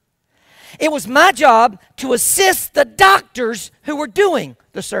surgery. It was my job to assist the doctors who were doing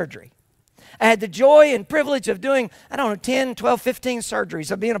the surgery. I had the joy and privilege of doing, 10, 12, 15 surgeries,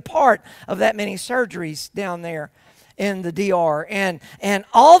 of being a part of that many surgeries down there. in the DR, and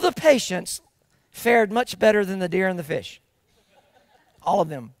all the patients fared much better than the deer and the fish. All of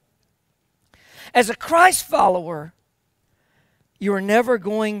them. As a Christ follower, you are never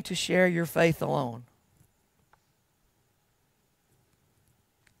going to share your faith alone.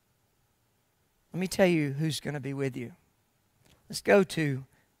 Let me tell you who's going to be with you. Let's go to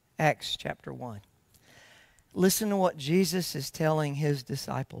Acts chapter 1. Listen to what Jesus is telling his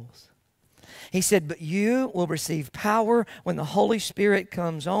disciples. He said, "But you will receive power when the Holy Spirit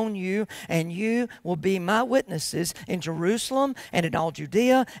comes on you, and you will be my witnesses in Jerusalem and in all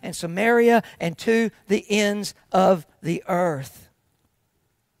Judea and Samaria and to the ends of the earth."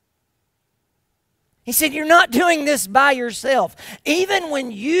 He said, you're not doing this by yourself. Even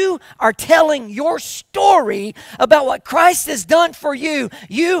when you are telling your story about what Christ has done for you,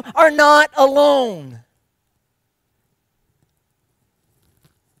 you are not alone.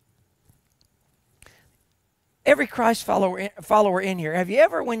 Every Christ follower in here, have you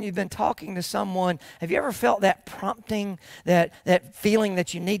ever, when you've been talking to someone, have you ever felt that prompting, that feeling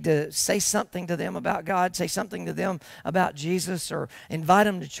that you need to say something to them about God, say something to them about Jesus, or invite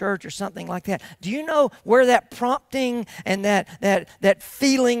them to church or something like that? Do you know where that prompting and that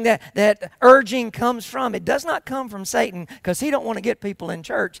feeling, that urging comes from? It does not come from Satan, because he don't want to get people in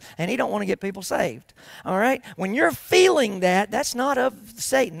church and he don't want to get people saved. All right? When you're feeling that, that's not of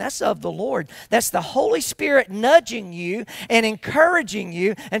Satan, that's of the Lord. That's the Holy Spirit nudging you and encouraging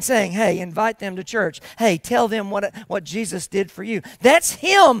you and saying, hey, invite them to church. Hey, tell them what Jesus did for you. That's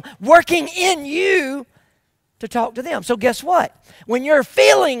him working in you to talk to them. So guess what? When you're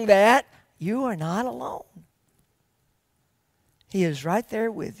feeling that, you are not alone. He is right there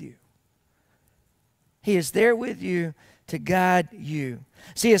with you. He is there with you to guide you.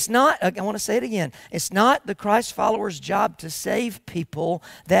 See, it's not, I want to say it again, it's not the Christ follower's job to save people.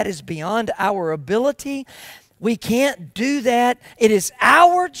 That is beyond our ability. We can't do that. It is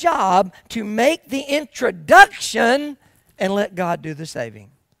our job to make the introduction and let God do the saving.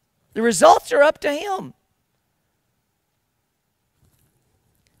 The results are up to him.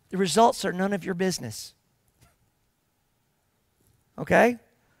 The results are none of your business. Okay?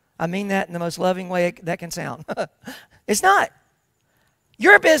 I mean that in the most loving way that can sound. It's not.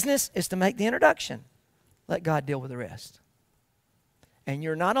 Your business is to make the introduction. Let God deal with the rest. And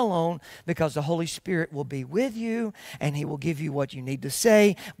you're not alone, because the Holy Spirit will be with you, and he will give you what you need to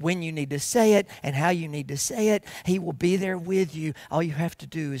say, when you need to say it, and how you need to say it. He will be there with you. All you have to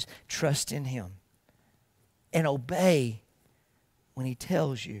do is trust in him and obey when he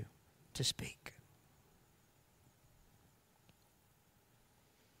tells you to speak.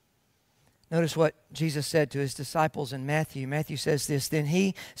 Notice what Jesus said to his disciples in Matthew. Matthew says this, "Then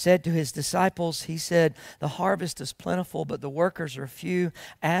he said to his disciples, he said, 'The harvest is plentiful, but the workers are few.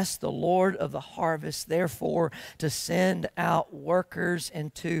 Ask the Lord of the harvest, therefore, to send out workers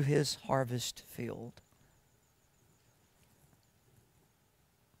into his harvest field.'"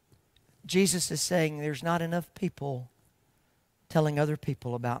 Jesus is saying there's not enough people telling other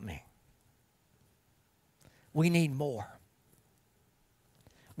people about me. We need more.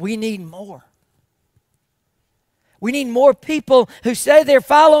 We need more. We need more people who say they're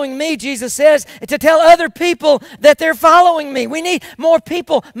following me, Jesus says, to tell other people that they're following me. We need more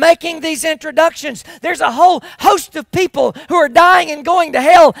people making these introductions. There's a whole host of people who are dying and going to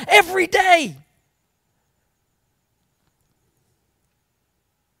hell every day.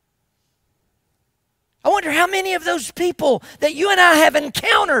 I wonder how many of those people that you and I have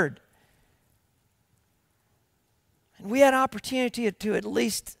encountered, and we had an opportunity to at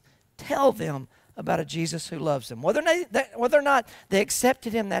least tell them about a Jesus who loves them. Whether or not they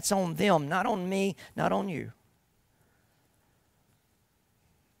accepted him, that's on them, not on me, not on you.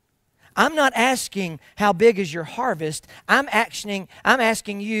 I'm not asking how big is your harvest. I'm asking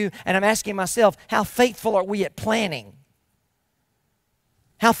you, and I'm asking myself, how faithful are we at planning?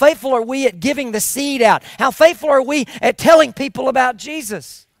 How faithful are we at giving the seed out? How faithful are we at telling people about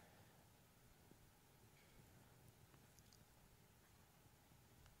Jesus?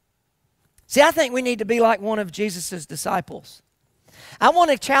 See, I think we need to be like one of Jesus' disciples. I want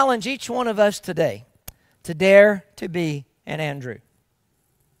to challenge each one of us today to dare to be an Andrew.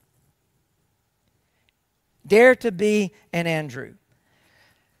 Dare to be an Andrew.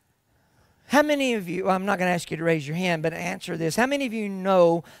 How many of you, well, I'm not going to ask you to raise your hand, but answer this. How many of you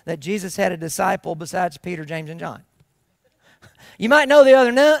know that Jesus had a disciple besides Peter, James, and John? You might know the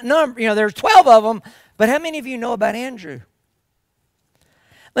other number, there's 12 of them, but how many of you know about Andrew?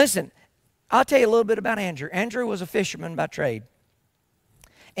 Listen, I'll tell you a little bit about Andrew. Andrew was a fisherman by trade.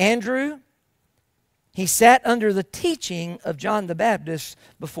 Andrew, he sat under the teaching of John the Baptist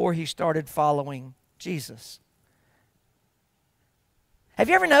before he started following Jesus. Have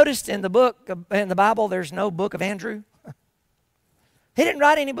you ever noticed in the Bible, there's no book of Andrew? He didn't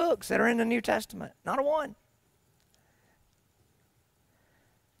write any books that are in the New Testament. Not a one.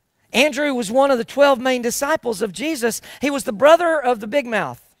 Andrew was one of the 12 main disciples of Jesus. He was the brother of the big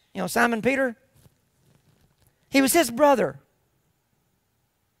mouth. You know, Simon Peter? He was his brother.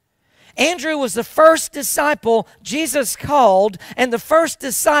 Andrew was the first disciple Jesus called and the first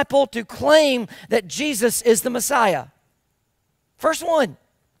disciple to claim that Jesus is the Messiah. First one.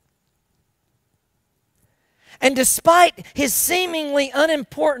 And despite his seemingly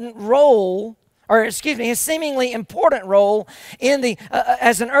unimportant role, his seemingly important role in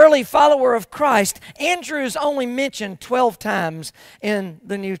as an early follower of Christ, Andrew is only mentioned 12 times in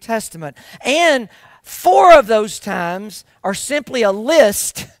the New Testament. And 4 of those times are simply a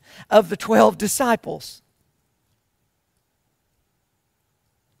list of the 12 disciples.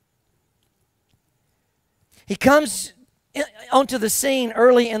 He comes onto the scene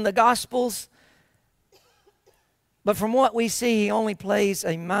early in the Gospels, but from what we see, he only plays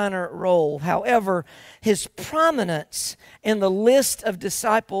a minor role. However, his prominence in the list of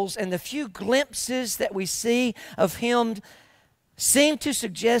disciples and the few glimpses that we see of him seem to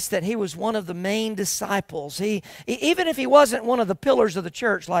suggest that he was one of the main disciples. Even if he wasn't one of the pillars of the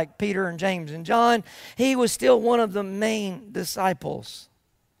church like Peter and James and John, he was still one of the main disciples.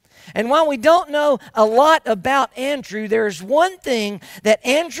 And while we don't know a lot about Andrew, there's one thing that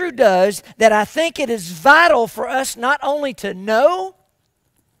Andrew does that I think it is vital for us not only to know,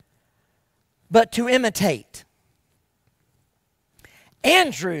 but to imitate.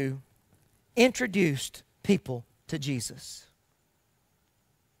 Andrew introduced people to Jesus.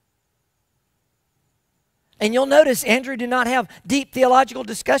 And you'll notice Andrew did not have deep theological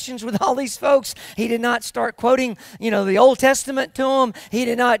discussions with all these folks. He did not start quoting, the Old Testament to them. He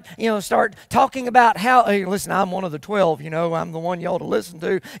did not, start talking about how, hey, listen, I'm one of the 12, I'm the one you ought to listen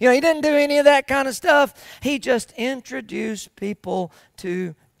to. He didn't do any of that kind of stuff. He just introduced people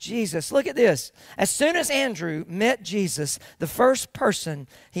to Jesus. Look at this. As soon as Andrew met Jesus, the first person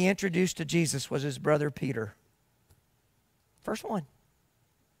he introduced to Jesus was his brother Peter. First one.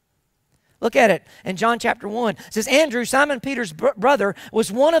 Look at it in John chapter 1. It says, Andrew, Simon Peter's brother,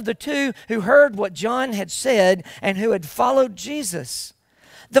 was one of the 2 who heard what John had said and who had followed Jesus.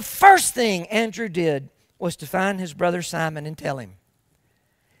 The first thing Andrew did was to find his brother Simon and tell him,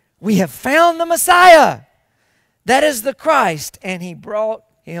 we have found the Messiah. That is the Christ. And he brought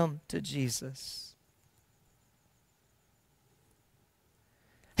him to Jesus.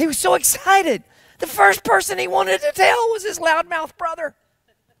 He was so excited. The first person he wanted to tell was his loudmouth brother.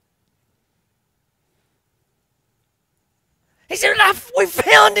 He said, we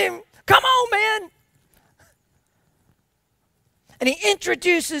found him. Come on, man. And he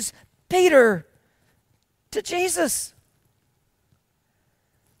introduces Peter to Jesus.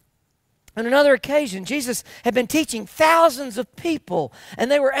 On another occasion, Jesus had been teaching thousands of people,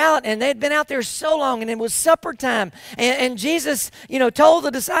 and they were out, and they'd been out there so long, and it was supper time. And Jesus, told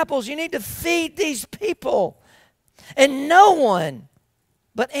the disciples, you need to feed these people. And no one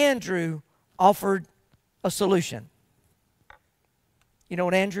but Andrew offered a solution. You know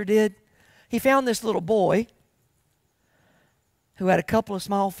what Andrew did? He found this little boy who had a couple of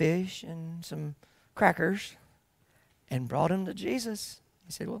small fish and some crackers and brought him to Jesus.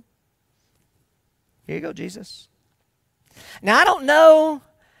 He said, well, here you go, Jesus. Now, I don't know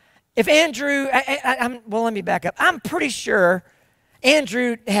if Andrew, let me back up. I'm pretty sure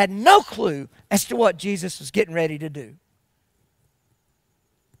Andrew had no clue as to what Jesus was getting ready to do.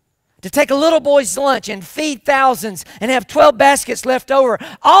 To take a little boy's lunch and feed thousands and have 12 baskets left over.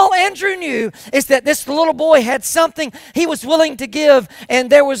 All Andrew knew is that this little boy had something he was willing to give, and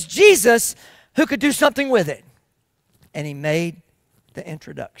there was Jesus who could do something with it. And he made the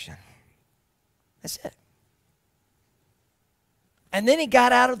introduction. That's it. And then he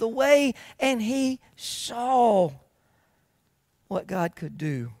got out of the way and he saw what God could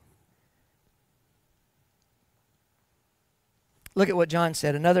do. Look at what John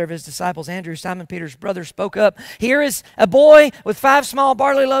said. Another of his disciples, Andrew, Simon Peter's brother, spoke up. Here is a boy with 5 small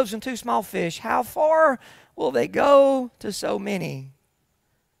barley loaves and 2 small fish. How far will they go to so many?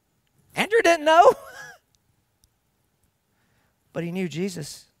 Andrew didn't know. But he knew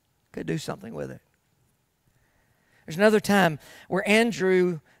Jesus could do something with it. There's another time where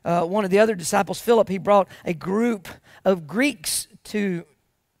Andrew, one of the other disciples, Philip, he brought a group of Greeks to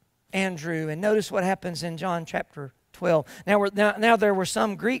Andrew. And notice what happens in John chapter 12. Now there were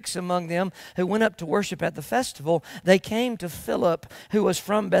some Greeks among them who went up to worship at the festival. They came to Philip, who was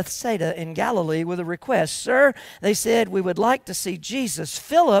from Bethsaida in Galilee, with a request. Sir, they said, we would like to see Jesus.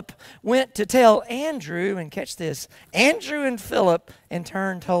 Philip went to tell Andrew, and catch this, Andrew and Philip in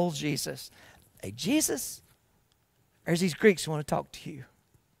turn told Jesus. Hey, Jesus, there's these Greeks who want to talk to you.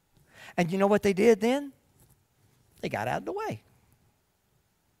 And you know what they did then? They got out of the way.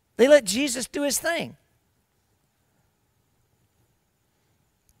 They let Jesus do his thing.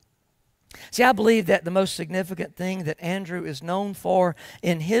 See, I believe that the most significant thing that Andrew is known for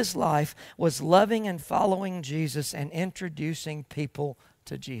in his life was loving and following Jesus and introducing people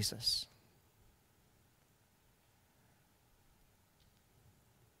to Jesus.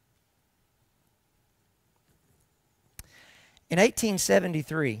 In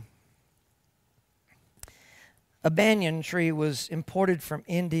 1873, a banyan tree was imported from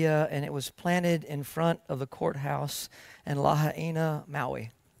India, and it was planted in front of the courthouse in Lahaina,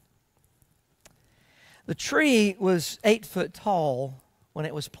 Maui. The tree was 8 foot tall when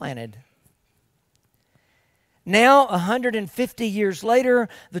it was planted. Now, 150 years later,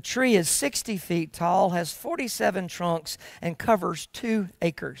 the tree is 60 feet tall, has 47 trunks, and covers 2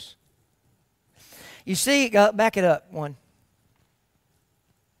 acres. You see, back it up one.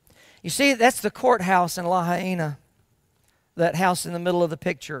 You see, that's the courthouse in Lahaina, that house in the middle of the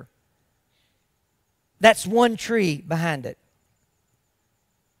picture. That's one tree behind it.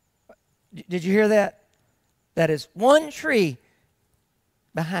 Did you hear that? That is one tree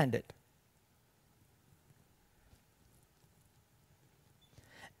behind it.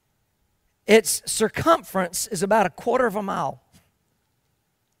 Its circumference is about 1/4 mile.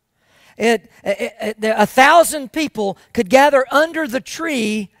 1,000 people could gather under the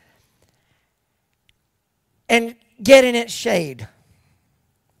tree and get in its shade.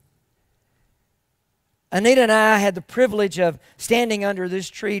 Anita and I had the privilege of standing under this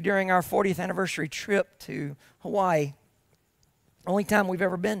tree during our 40th anniversary trip to Hawaii. Only time we've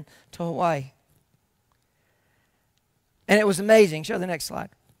ever been to Hawaii. And it was amazing. Show the next slide.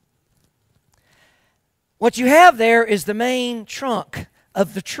 What you have there is the main trunk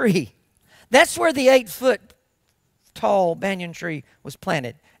of the tree. That's where the 8 foot tall banyan tree was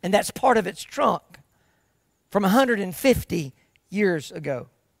planted. And that's part of its trunk from 150 years ago.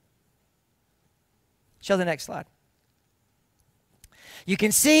 Show the next slide. You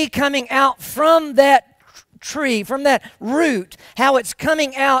can see coming out from that tree, from that root, how it's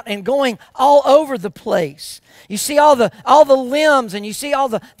coming out and going all over the place. You see all the limbs, and you see all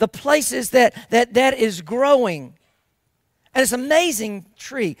the places that is growing. And it's an amazing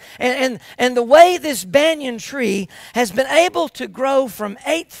tree. And the way this banyan tree has been able to grow from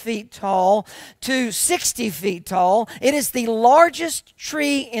 8 feet tall to 60 feet tall, it is the largest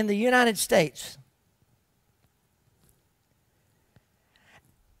tree in the United States.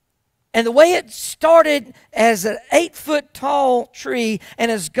 And the way it started as an 8 foot tall tree and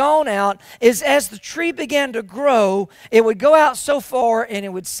has gone out is as the tree began to grow, it would go out so far and it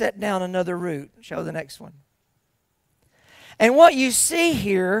would set down another root. Show the next one. And what you see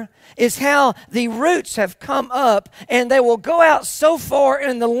here is how the roots have come up, and they will go out so far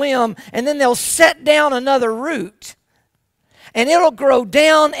in the limb, and then they'll set down another root. And it'll grow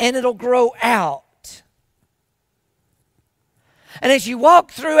down and it'll grow out. And as you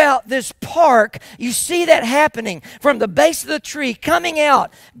walk throughout this park, you see that happening from the base of the tree, coming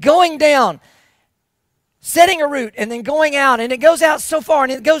out, going down, setting a root, and then going out, and it goes out so far,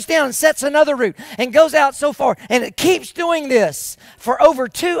 and it goes down and sets another root, and goes out so far, and it keeps doing this for over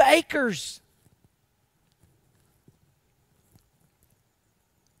 2 acres.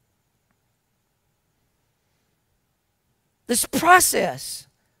 This process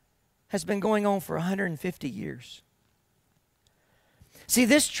has been going on for 150 years. See,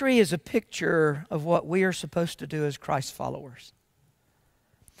 this tree is a picture of what we are supposed to do as Christ followers.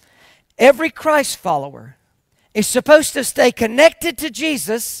 Every Christ follower is supposed to stay connected to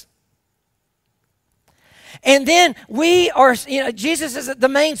Jesus. And then we are, Jesus is the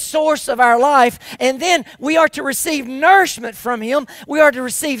main source of our life. And then we are to receive nourishment from Him. We are to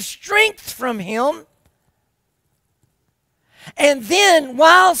receive strength from Him. And then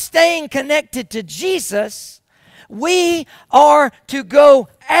while staying connected to Jesus, we are to go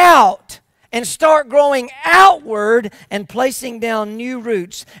out and start growing outward and placing down new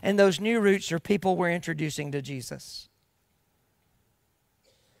roots. And those new roots are people we're introducing to Jesus.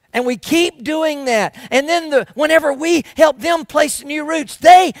 And we keep doing that. And then whenever we help them place new roots,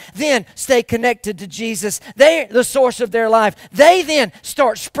 they then stay connected to Jesus. They're the source of their life. They then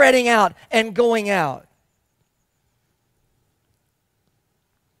start spreading out and going out.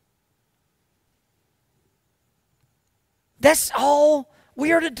 That's all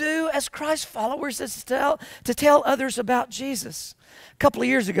we are to do as Christ followers, is to tell others about Jesus. A couple of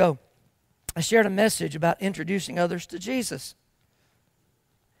years ago, I shared a message about introducing others to Jesus.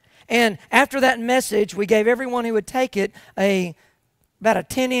 And after that message, we gave everyone who would take it about a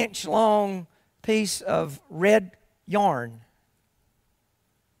 10-inch long piece of red yarn.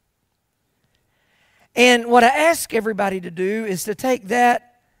 And what I asked everybody to do is to take that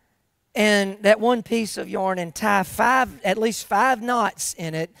and that one piece of yarn and tie at least five knots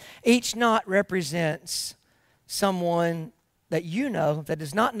in it. Each knot represents someone that you know that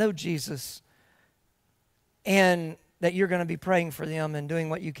does not know Jesus, and that you're going to be praying for them and doing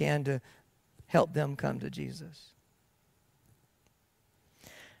what you can to help them come to Jesus.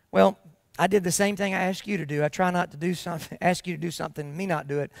 Well, I did the same thing I asked you to do. I try not to do something, ask you to do something, and me not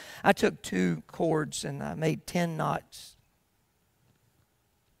do it. I took 2 cords and I made 10 knots.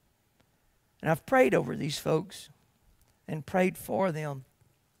 And I've prayed over these folks and prayed for them.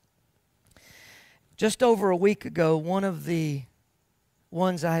 Just over a week ago, one of the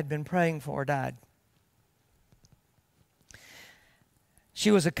ones I had been praying for died. She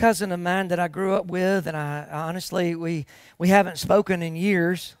was a cousin of mine that I grew up with, and I honestly, we haven't spoken in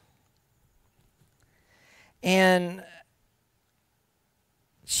years. And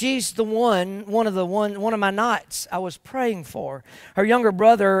she's one of my knots I was praying for. Her younger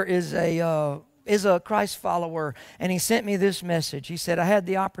brother is a Christ follower, and he sent me this message. He said, I had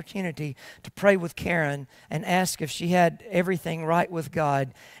the opportunity to pray with Karen and ask if she had everything right with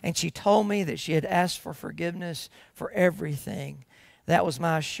God, and she told me that she had asked for forgiveness for everything. That was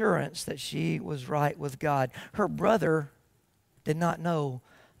my assurance that she was right with God. Her brother did not know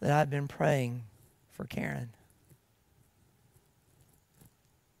that I'd been praying for Karen.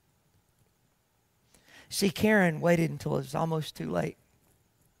 See, Karen waited until it was almost too late.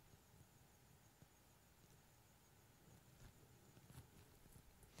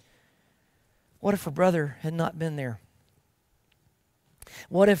 What if her brother had not been there?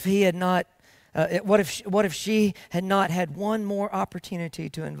 What if he had not? What if she had not had one more opportunity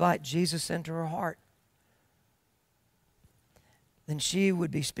to invite Jesus into her heart? Then she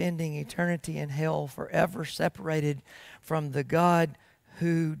would be spending eternity in hell, forever separated from the God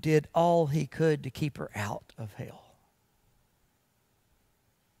who did all he could to keep her out of hell.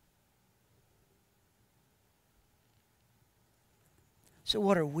 So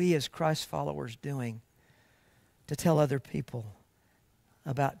what are we as Christ followers doing to tell other people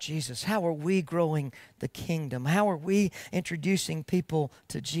about Jesus? How are we growing the kingdom? How are we introducing people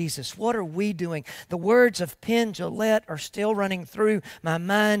to Jesus? What are we doing? The words of Penn Jillette are still running through my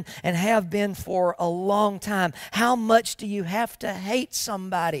mind and have been for a long time. How much do you have to hate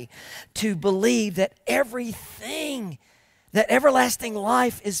somebody to believe that everything, that everlasting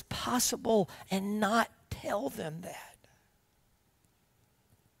life is possible, and not tell them that?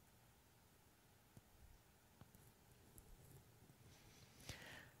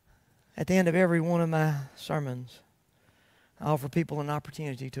 At the end of every one of my sermons, I offer people an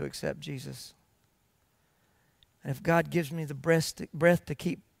opportunity to accept Jesus. And if God gives me the breath to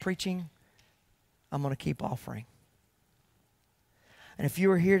keep preaching, I'm going to keep offering. And if you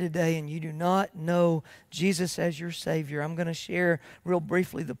are here today and you do not know Jesus as your Savior, I'm going to share real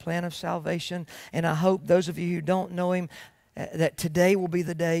briefly the plan of salvation. And I hope those of you who don't know Him, that today will be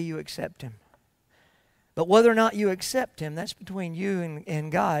the day you accept Him. But whether or not you accept Him, that's between you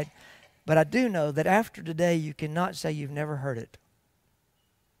and God. But I do know that after today, you cannot say you've never heard it.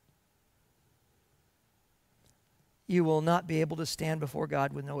 You will not be able to stand before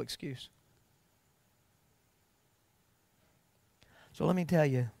God with no excuse. So let me tell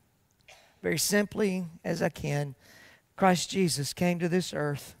you, very simply as I can, Christ Jesus came to this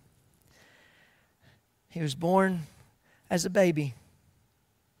earth. He was born as a baby.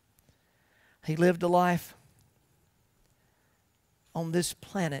 He lived a life on this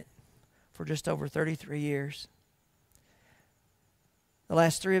planet for just over 33 years. The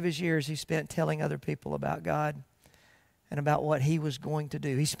last 3 of his years he spent telling other people about God and about what he was going to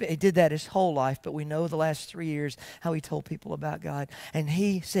do. He did that his whole life, but we know the last 3 years how he told people about God. And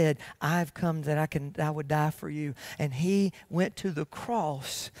he said, I've come that I would die for you. And he went to the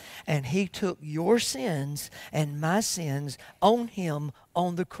cross and he took your sins and my sins on him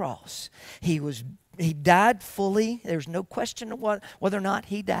on the cross. He died fully. There's no question of whether or not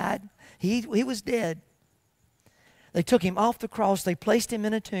he died. He was dead. They took him off the cross. They placed him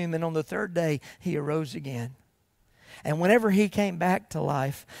in a tomb. And on the 3rd day, he arose again. And whenever he came back to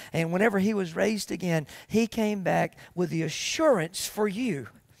life, and whenever he was raised again, he came back with the assurance for you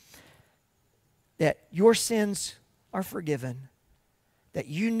that your sins are forgiven, that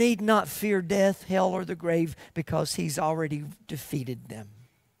you need not fear death, hell, or the grave because He's already defeated them.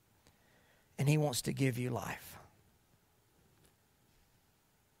 And He wants to give you life.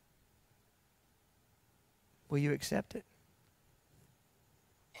 Will you accept it?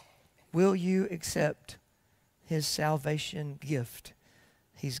 Will you accept His salvation gift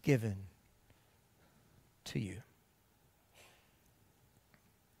He's given to you?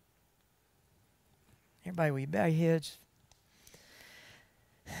 Everybody, will you bow your heads?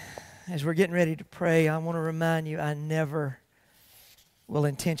 As we're getting ready to pray, I want to remind you, I never will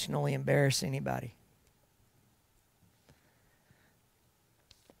intentionally embarrass anybody.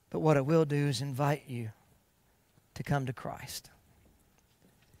 But what I will do is invite you to come to Christ.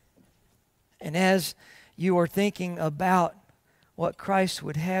 And as you are thinking about what Christ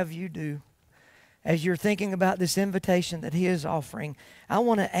would have you do, as you're thinking about this invitation that He is offering, I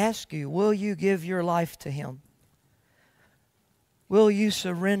want to ask you, will you give your life to Him? Will you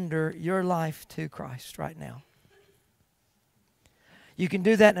surrender your life to Christ right now? You can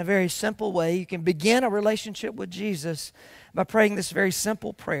do that in a very simple way. You can begin a relationship with Jesus by praying this very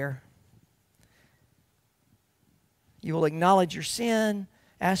simple prayer. You will acknowledge your sin,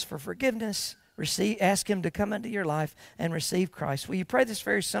 ask for forgiveness, ask Him to come into your life and receive Christ. Will you pray this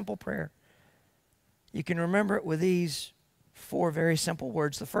very simple prayer? You can remember it with these 4 very simple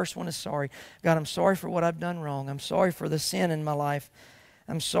words. The first one is sorry. God, I'm sorry for what I've done wrong. I'm sorry for the sin in my life.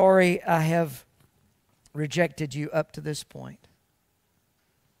 I'm sorry I have rejected You up to this point.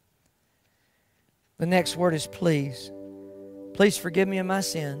 The next word is please. Please forgive me of my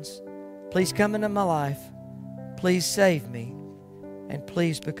sins. Please come into my life. Please save me. And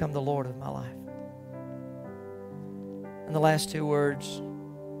please become the Lord of my life. And the last 2 words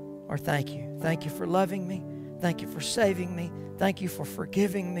are thank you. Thank You for loving me. Thank You for saving me. Thank You for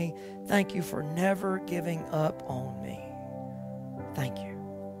forgiving me. Thank You for never giving up on me. Thank You.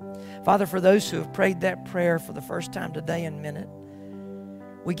 Father, for those who have prayed that prayer for the first time today in a minute,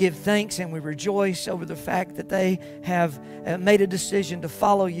 we give thanks and we rejoice over the fact that they have made a decision to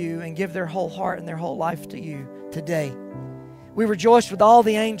follow You and give their whole heart and their whole life to You today. We rejoice with all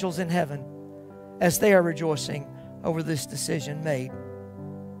the angels in heaven as they are rejoicing over this decision made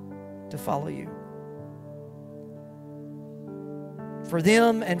to follow You. For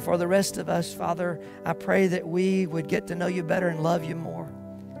them and for the rest of us, Father, I pray that we would get to know You better and love You more.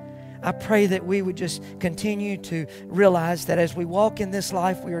 I pray that we would just continue to realize that as we walk in this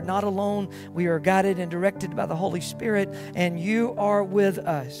life, we are not alone. We are guided and directed by the Holy Spirit, and You are with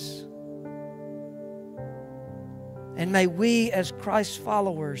us. And may we, as Christ's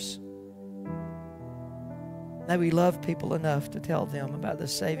followers, may we love people enough to tell them about the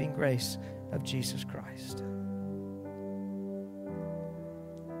saving grace of Jesus Christ.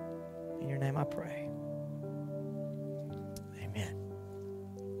 In Your name I pray. Amen.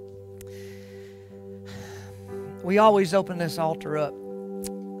 We always open this altar up.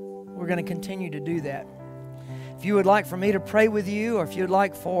 We're going to continue to do that. If you would like for me to pray with you, or if you'd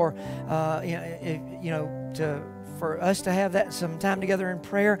like for for us to have that some time together in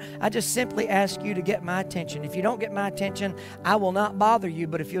prayer, I just simply ask you to get my attention. If you don't get my attention, I will not bother you.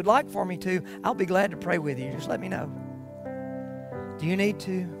 But if you'd like for me to, I'll be glad to pray with you. Just let me know. Do you need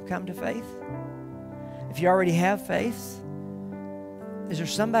to come to faith? If you already have faith, is there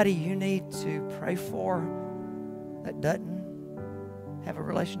somebody you need to pray for that doesn't have a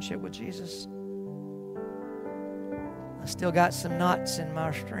relationship with Jesus? I still got some knots in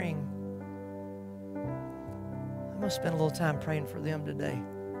my string. I'm going to spend a little time praying for them today.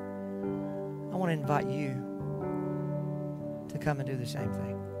 I want to invite you to come and do the same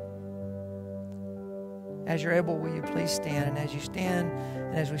thing. As you're able, will you please stand? And as you stand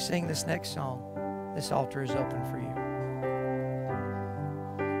and as we sing this next song, this altar is open for you.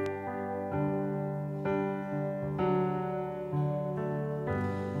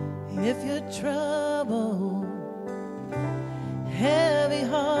 If you're troubled,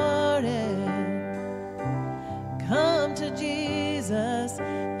 heavy-hearted, come to Jesus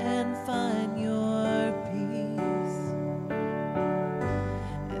and find your peace.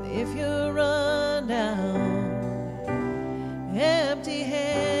 And if you run down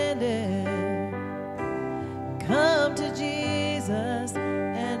empty-handed, come to Jesus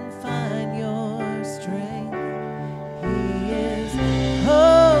and find your strength. He is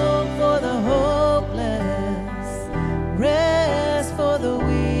hope for the hopeless, rest for the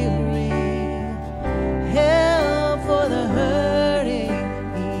weary, help for the hurting.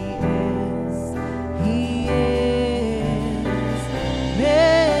 He is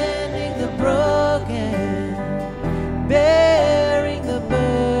mending the broken,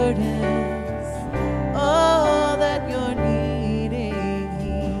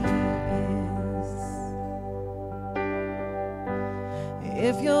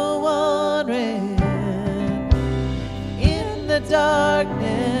 If you're wandering in the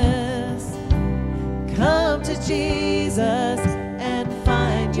darkness, come to Jesus and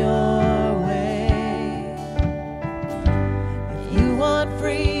find your way. If you want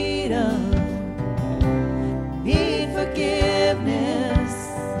freedom, need forgiveness,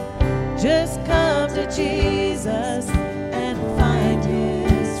 just come to Jesus and find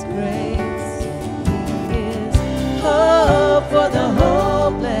His grace. He is hope for the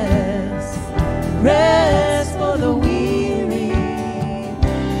hopeless, rest for the weary,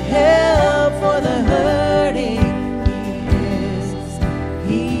 help for the hurting.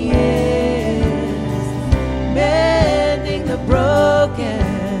 He is mending the broken,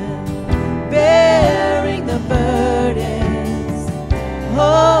 bearing the burdens,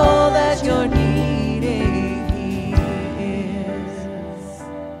 all that you're needing. He is.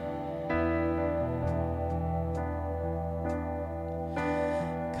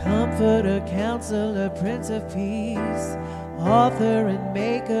 Comforter, counselor, Prince of Peace, author and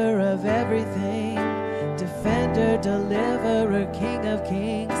maker of everything, defender, deliverer, King of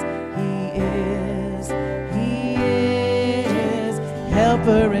kings. He is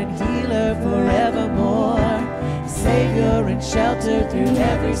helper and healer forevermore, Savior and shelter through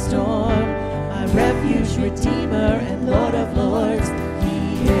every storm, my refuge, Redeemer, and Lord of lords.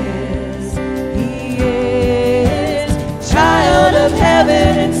 He is child of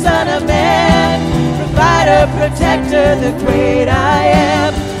heaven and Son of man, provider, protector, the great I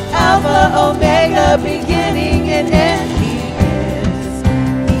am, Alpha, Omega, beginning and end. He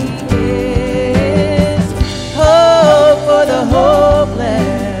is hope for the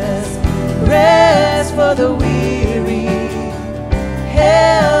hopeless, rest for the weary,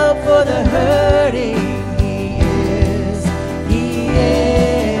 help for the hurting. He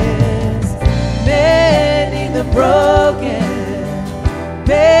is mending the broken,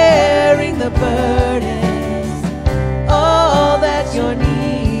 bearing the burdens, all that you're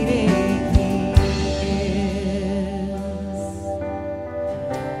needing. He is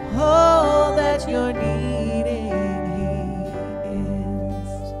all that you're needing. He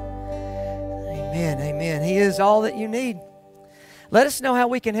is. Amen, amen. He is all that you need. Let us know how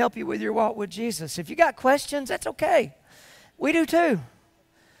we can help you with your walk with Jesus. If you got questions, that's okay. We do too.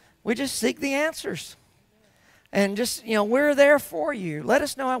 We just seek the answers. And just, we're there for you. Let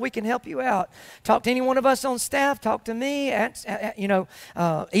us know how we can help you out. Talk to any one of us on staff. Talk to me. Email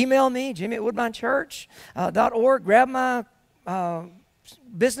me, jimmy@woodbinechurch.org. Grab my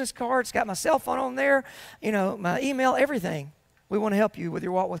business card. It's got my cell phone on there. My email, everything. We want to help you with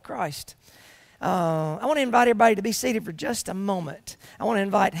your walk with Christ. I want to invite everybody to be seated for just a moment. I want to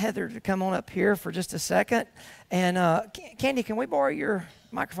invite Heather to come on up here for just a second. And Candy, can we borrow your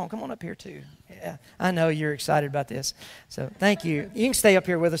microphone? Come on up here too. Yeah, I know you're excited about this. So thank you. You can stay up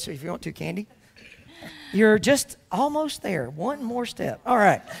here with us if you want to, Candy. You're just almost there. One more step. All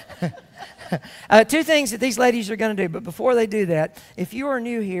right. Two things that these ladies are going to do. But before they do that, if you are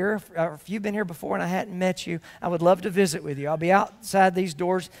new here, or if you've been here before and I hadn't met you, I would love to visit with you. I'll be outside these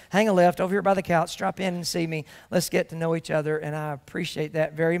doors. Hang a left over here by the couch. Drop in and see me. Let's get to know each other, and I appreciate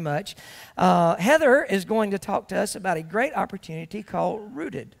that very much. Heather is going to talk to us about a great opportunity called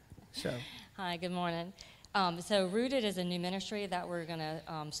Rooted. So. Hi, good morning. So Rooted is a new ministry that we're going to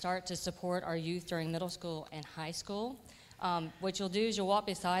start to support our youth during middle school and high school. What you'll do is you'll walk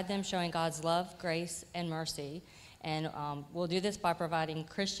beside them showing God's love, grace, and mercy. And we'll do this by providing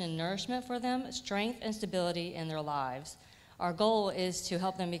Christian nourishment for them, strength and stability in their lives. Our goal is to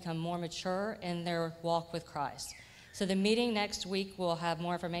help them become more mature in their walk with Christ. So the meeting next week will have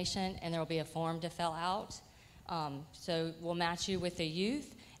more information, and there will be a form to fill out. So we'll match you with the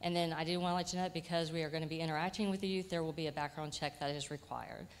youth. And then I did want to let you know that because we are going to be interacting with the youth, there will be a background check that is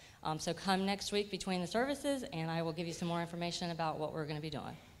required. So come next week between the services, and I will give you some more information about what we're going to be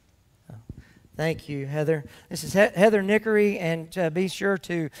doing. Thank you, Heather. This is Heather Nickery, and be sure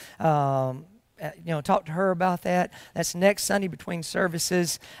to talk to her about that. That's next Sunday between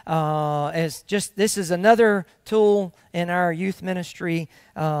services. This is another tool in our youth ministry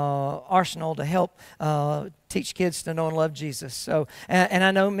arsenal to help teach kids to know and love Jesus. So, and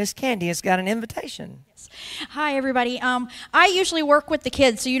I know Miss Candy has got an invitation. Hi, everybody. I usually work with the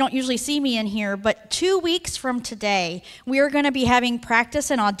kids, so you don't usually see me in here, but 2 weeks from today, we are going to be having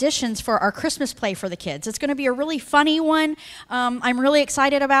practice and auditions for our Christmas play for the kids. It's going to be a really funny one. I'm really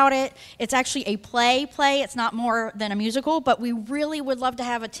excited about it. It's actually a play. It's not more than a musical, but we really would love to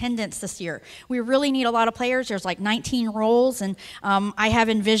have attendance this year. We really need a lot of players. There's like 19 roles, and I have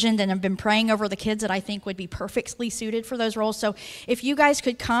envisioned and have been praying over the kids that I think would be perfectly suited for those roles. So if you guys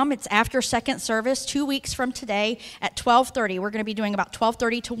could come, it's after second service, 2 weeks from today at 12:30. We're going to be doing about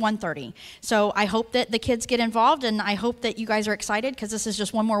 12:30 to 1:30. So I hope that the kids get involved, and I hope that you guys are excited, because this is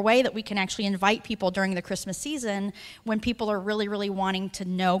just one more way that we can actually invite people during the Christmas season when people are really, really wanting to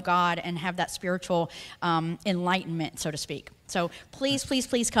know God and have that spiritual enlightenment, so to speak. So please, please,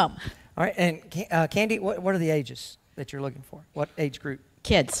 please come. All right, and Candy, what are the ages that you're looking for? What age group?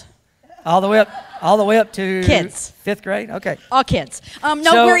 Kids. All the way up to Kids. 5th grade. Okay. All kids. No,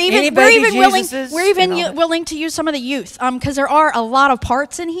 So we're any even baby willing. Jesuses We're even and all that? willing to use some of the youth, because there are a lot of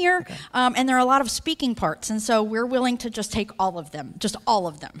parts in here, Okay. and there are a lot of speaking parts, and so we're willing to just take all of them, just all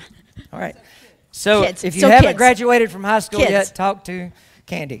of them. All right. So Kids. if you So haven't kids. graduated from high school Kids. yet, talk to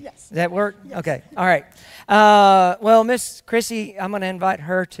Candy. Yes. Does that work? Yes. Okay. All right. Well, Miss Chrissie, I'm going to invite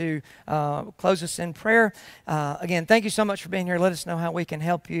her to close us in prayer. Again, thank you so much for being here. Let us know how we can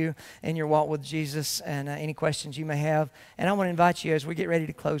help you in your walk with Jesus, and any questions you may have. And I want to invite you, as we get ready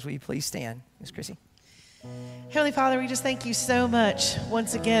to close, will you please stand, Miss Chrissie? Heavenly Father, we just thank you so much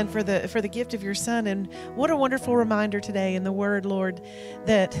once again for the gift of your Son, and what a wonderful reminder today in the Word, Lord,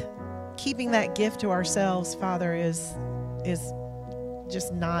 that keeping that gift to ourselves, Father, is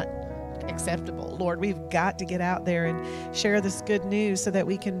just not acceptable. Lord, we've got to get out there and share this good news so that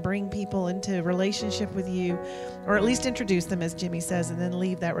we can bring people into relationship with you, or at least introduce them, as Jimmy says, and then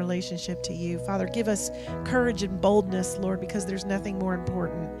leave that relationship to you. Father, give us courage and boldness, Lord, because there's nothing more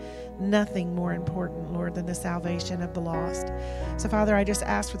important, Lord, than the salvation of the lost. So, Father, I just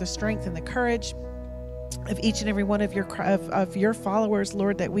ask for the strength and the courage of each and every one of your followers,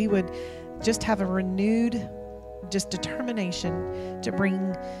 Lord, that we would just have a renewed determination to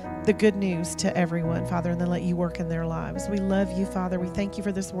bring the good news to everyone, Father, and then let you work in their lives. We love you, Father. We thank you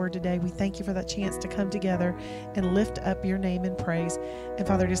for this word today. We thank you for that chance to come together and lift up your name in praise. And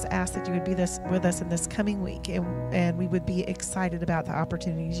Father, just ask that you would be with us in this coming week, and we would be excited about the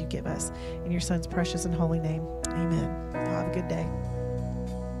opportunities you give us. In your Son's precious and holy name, amen. Have a good day.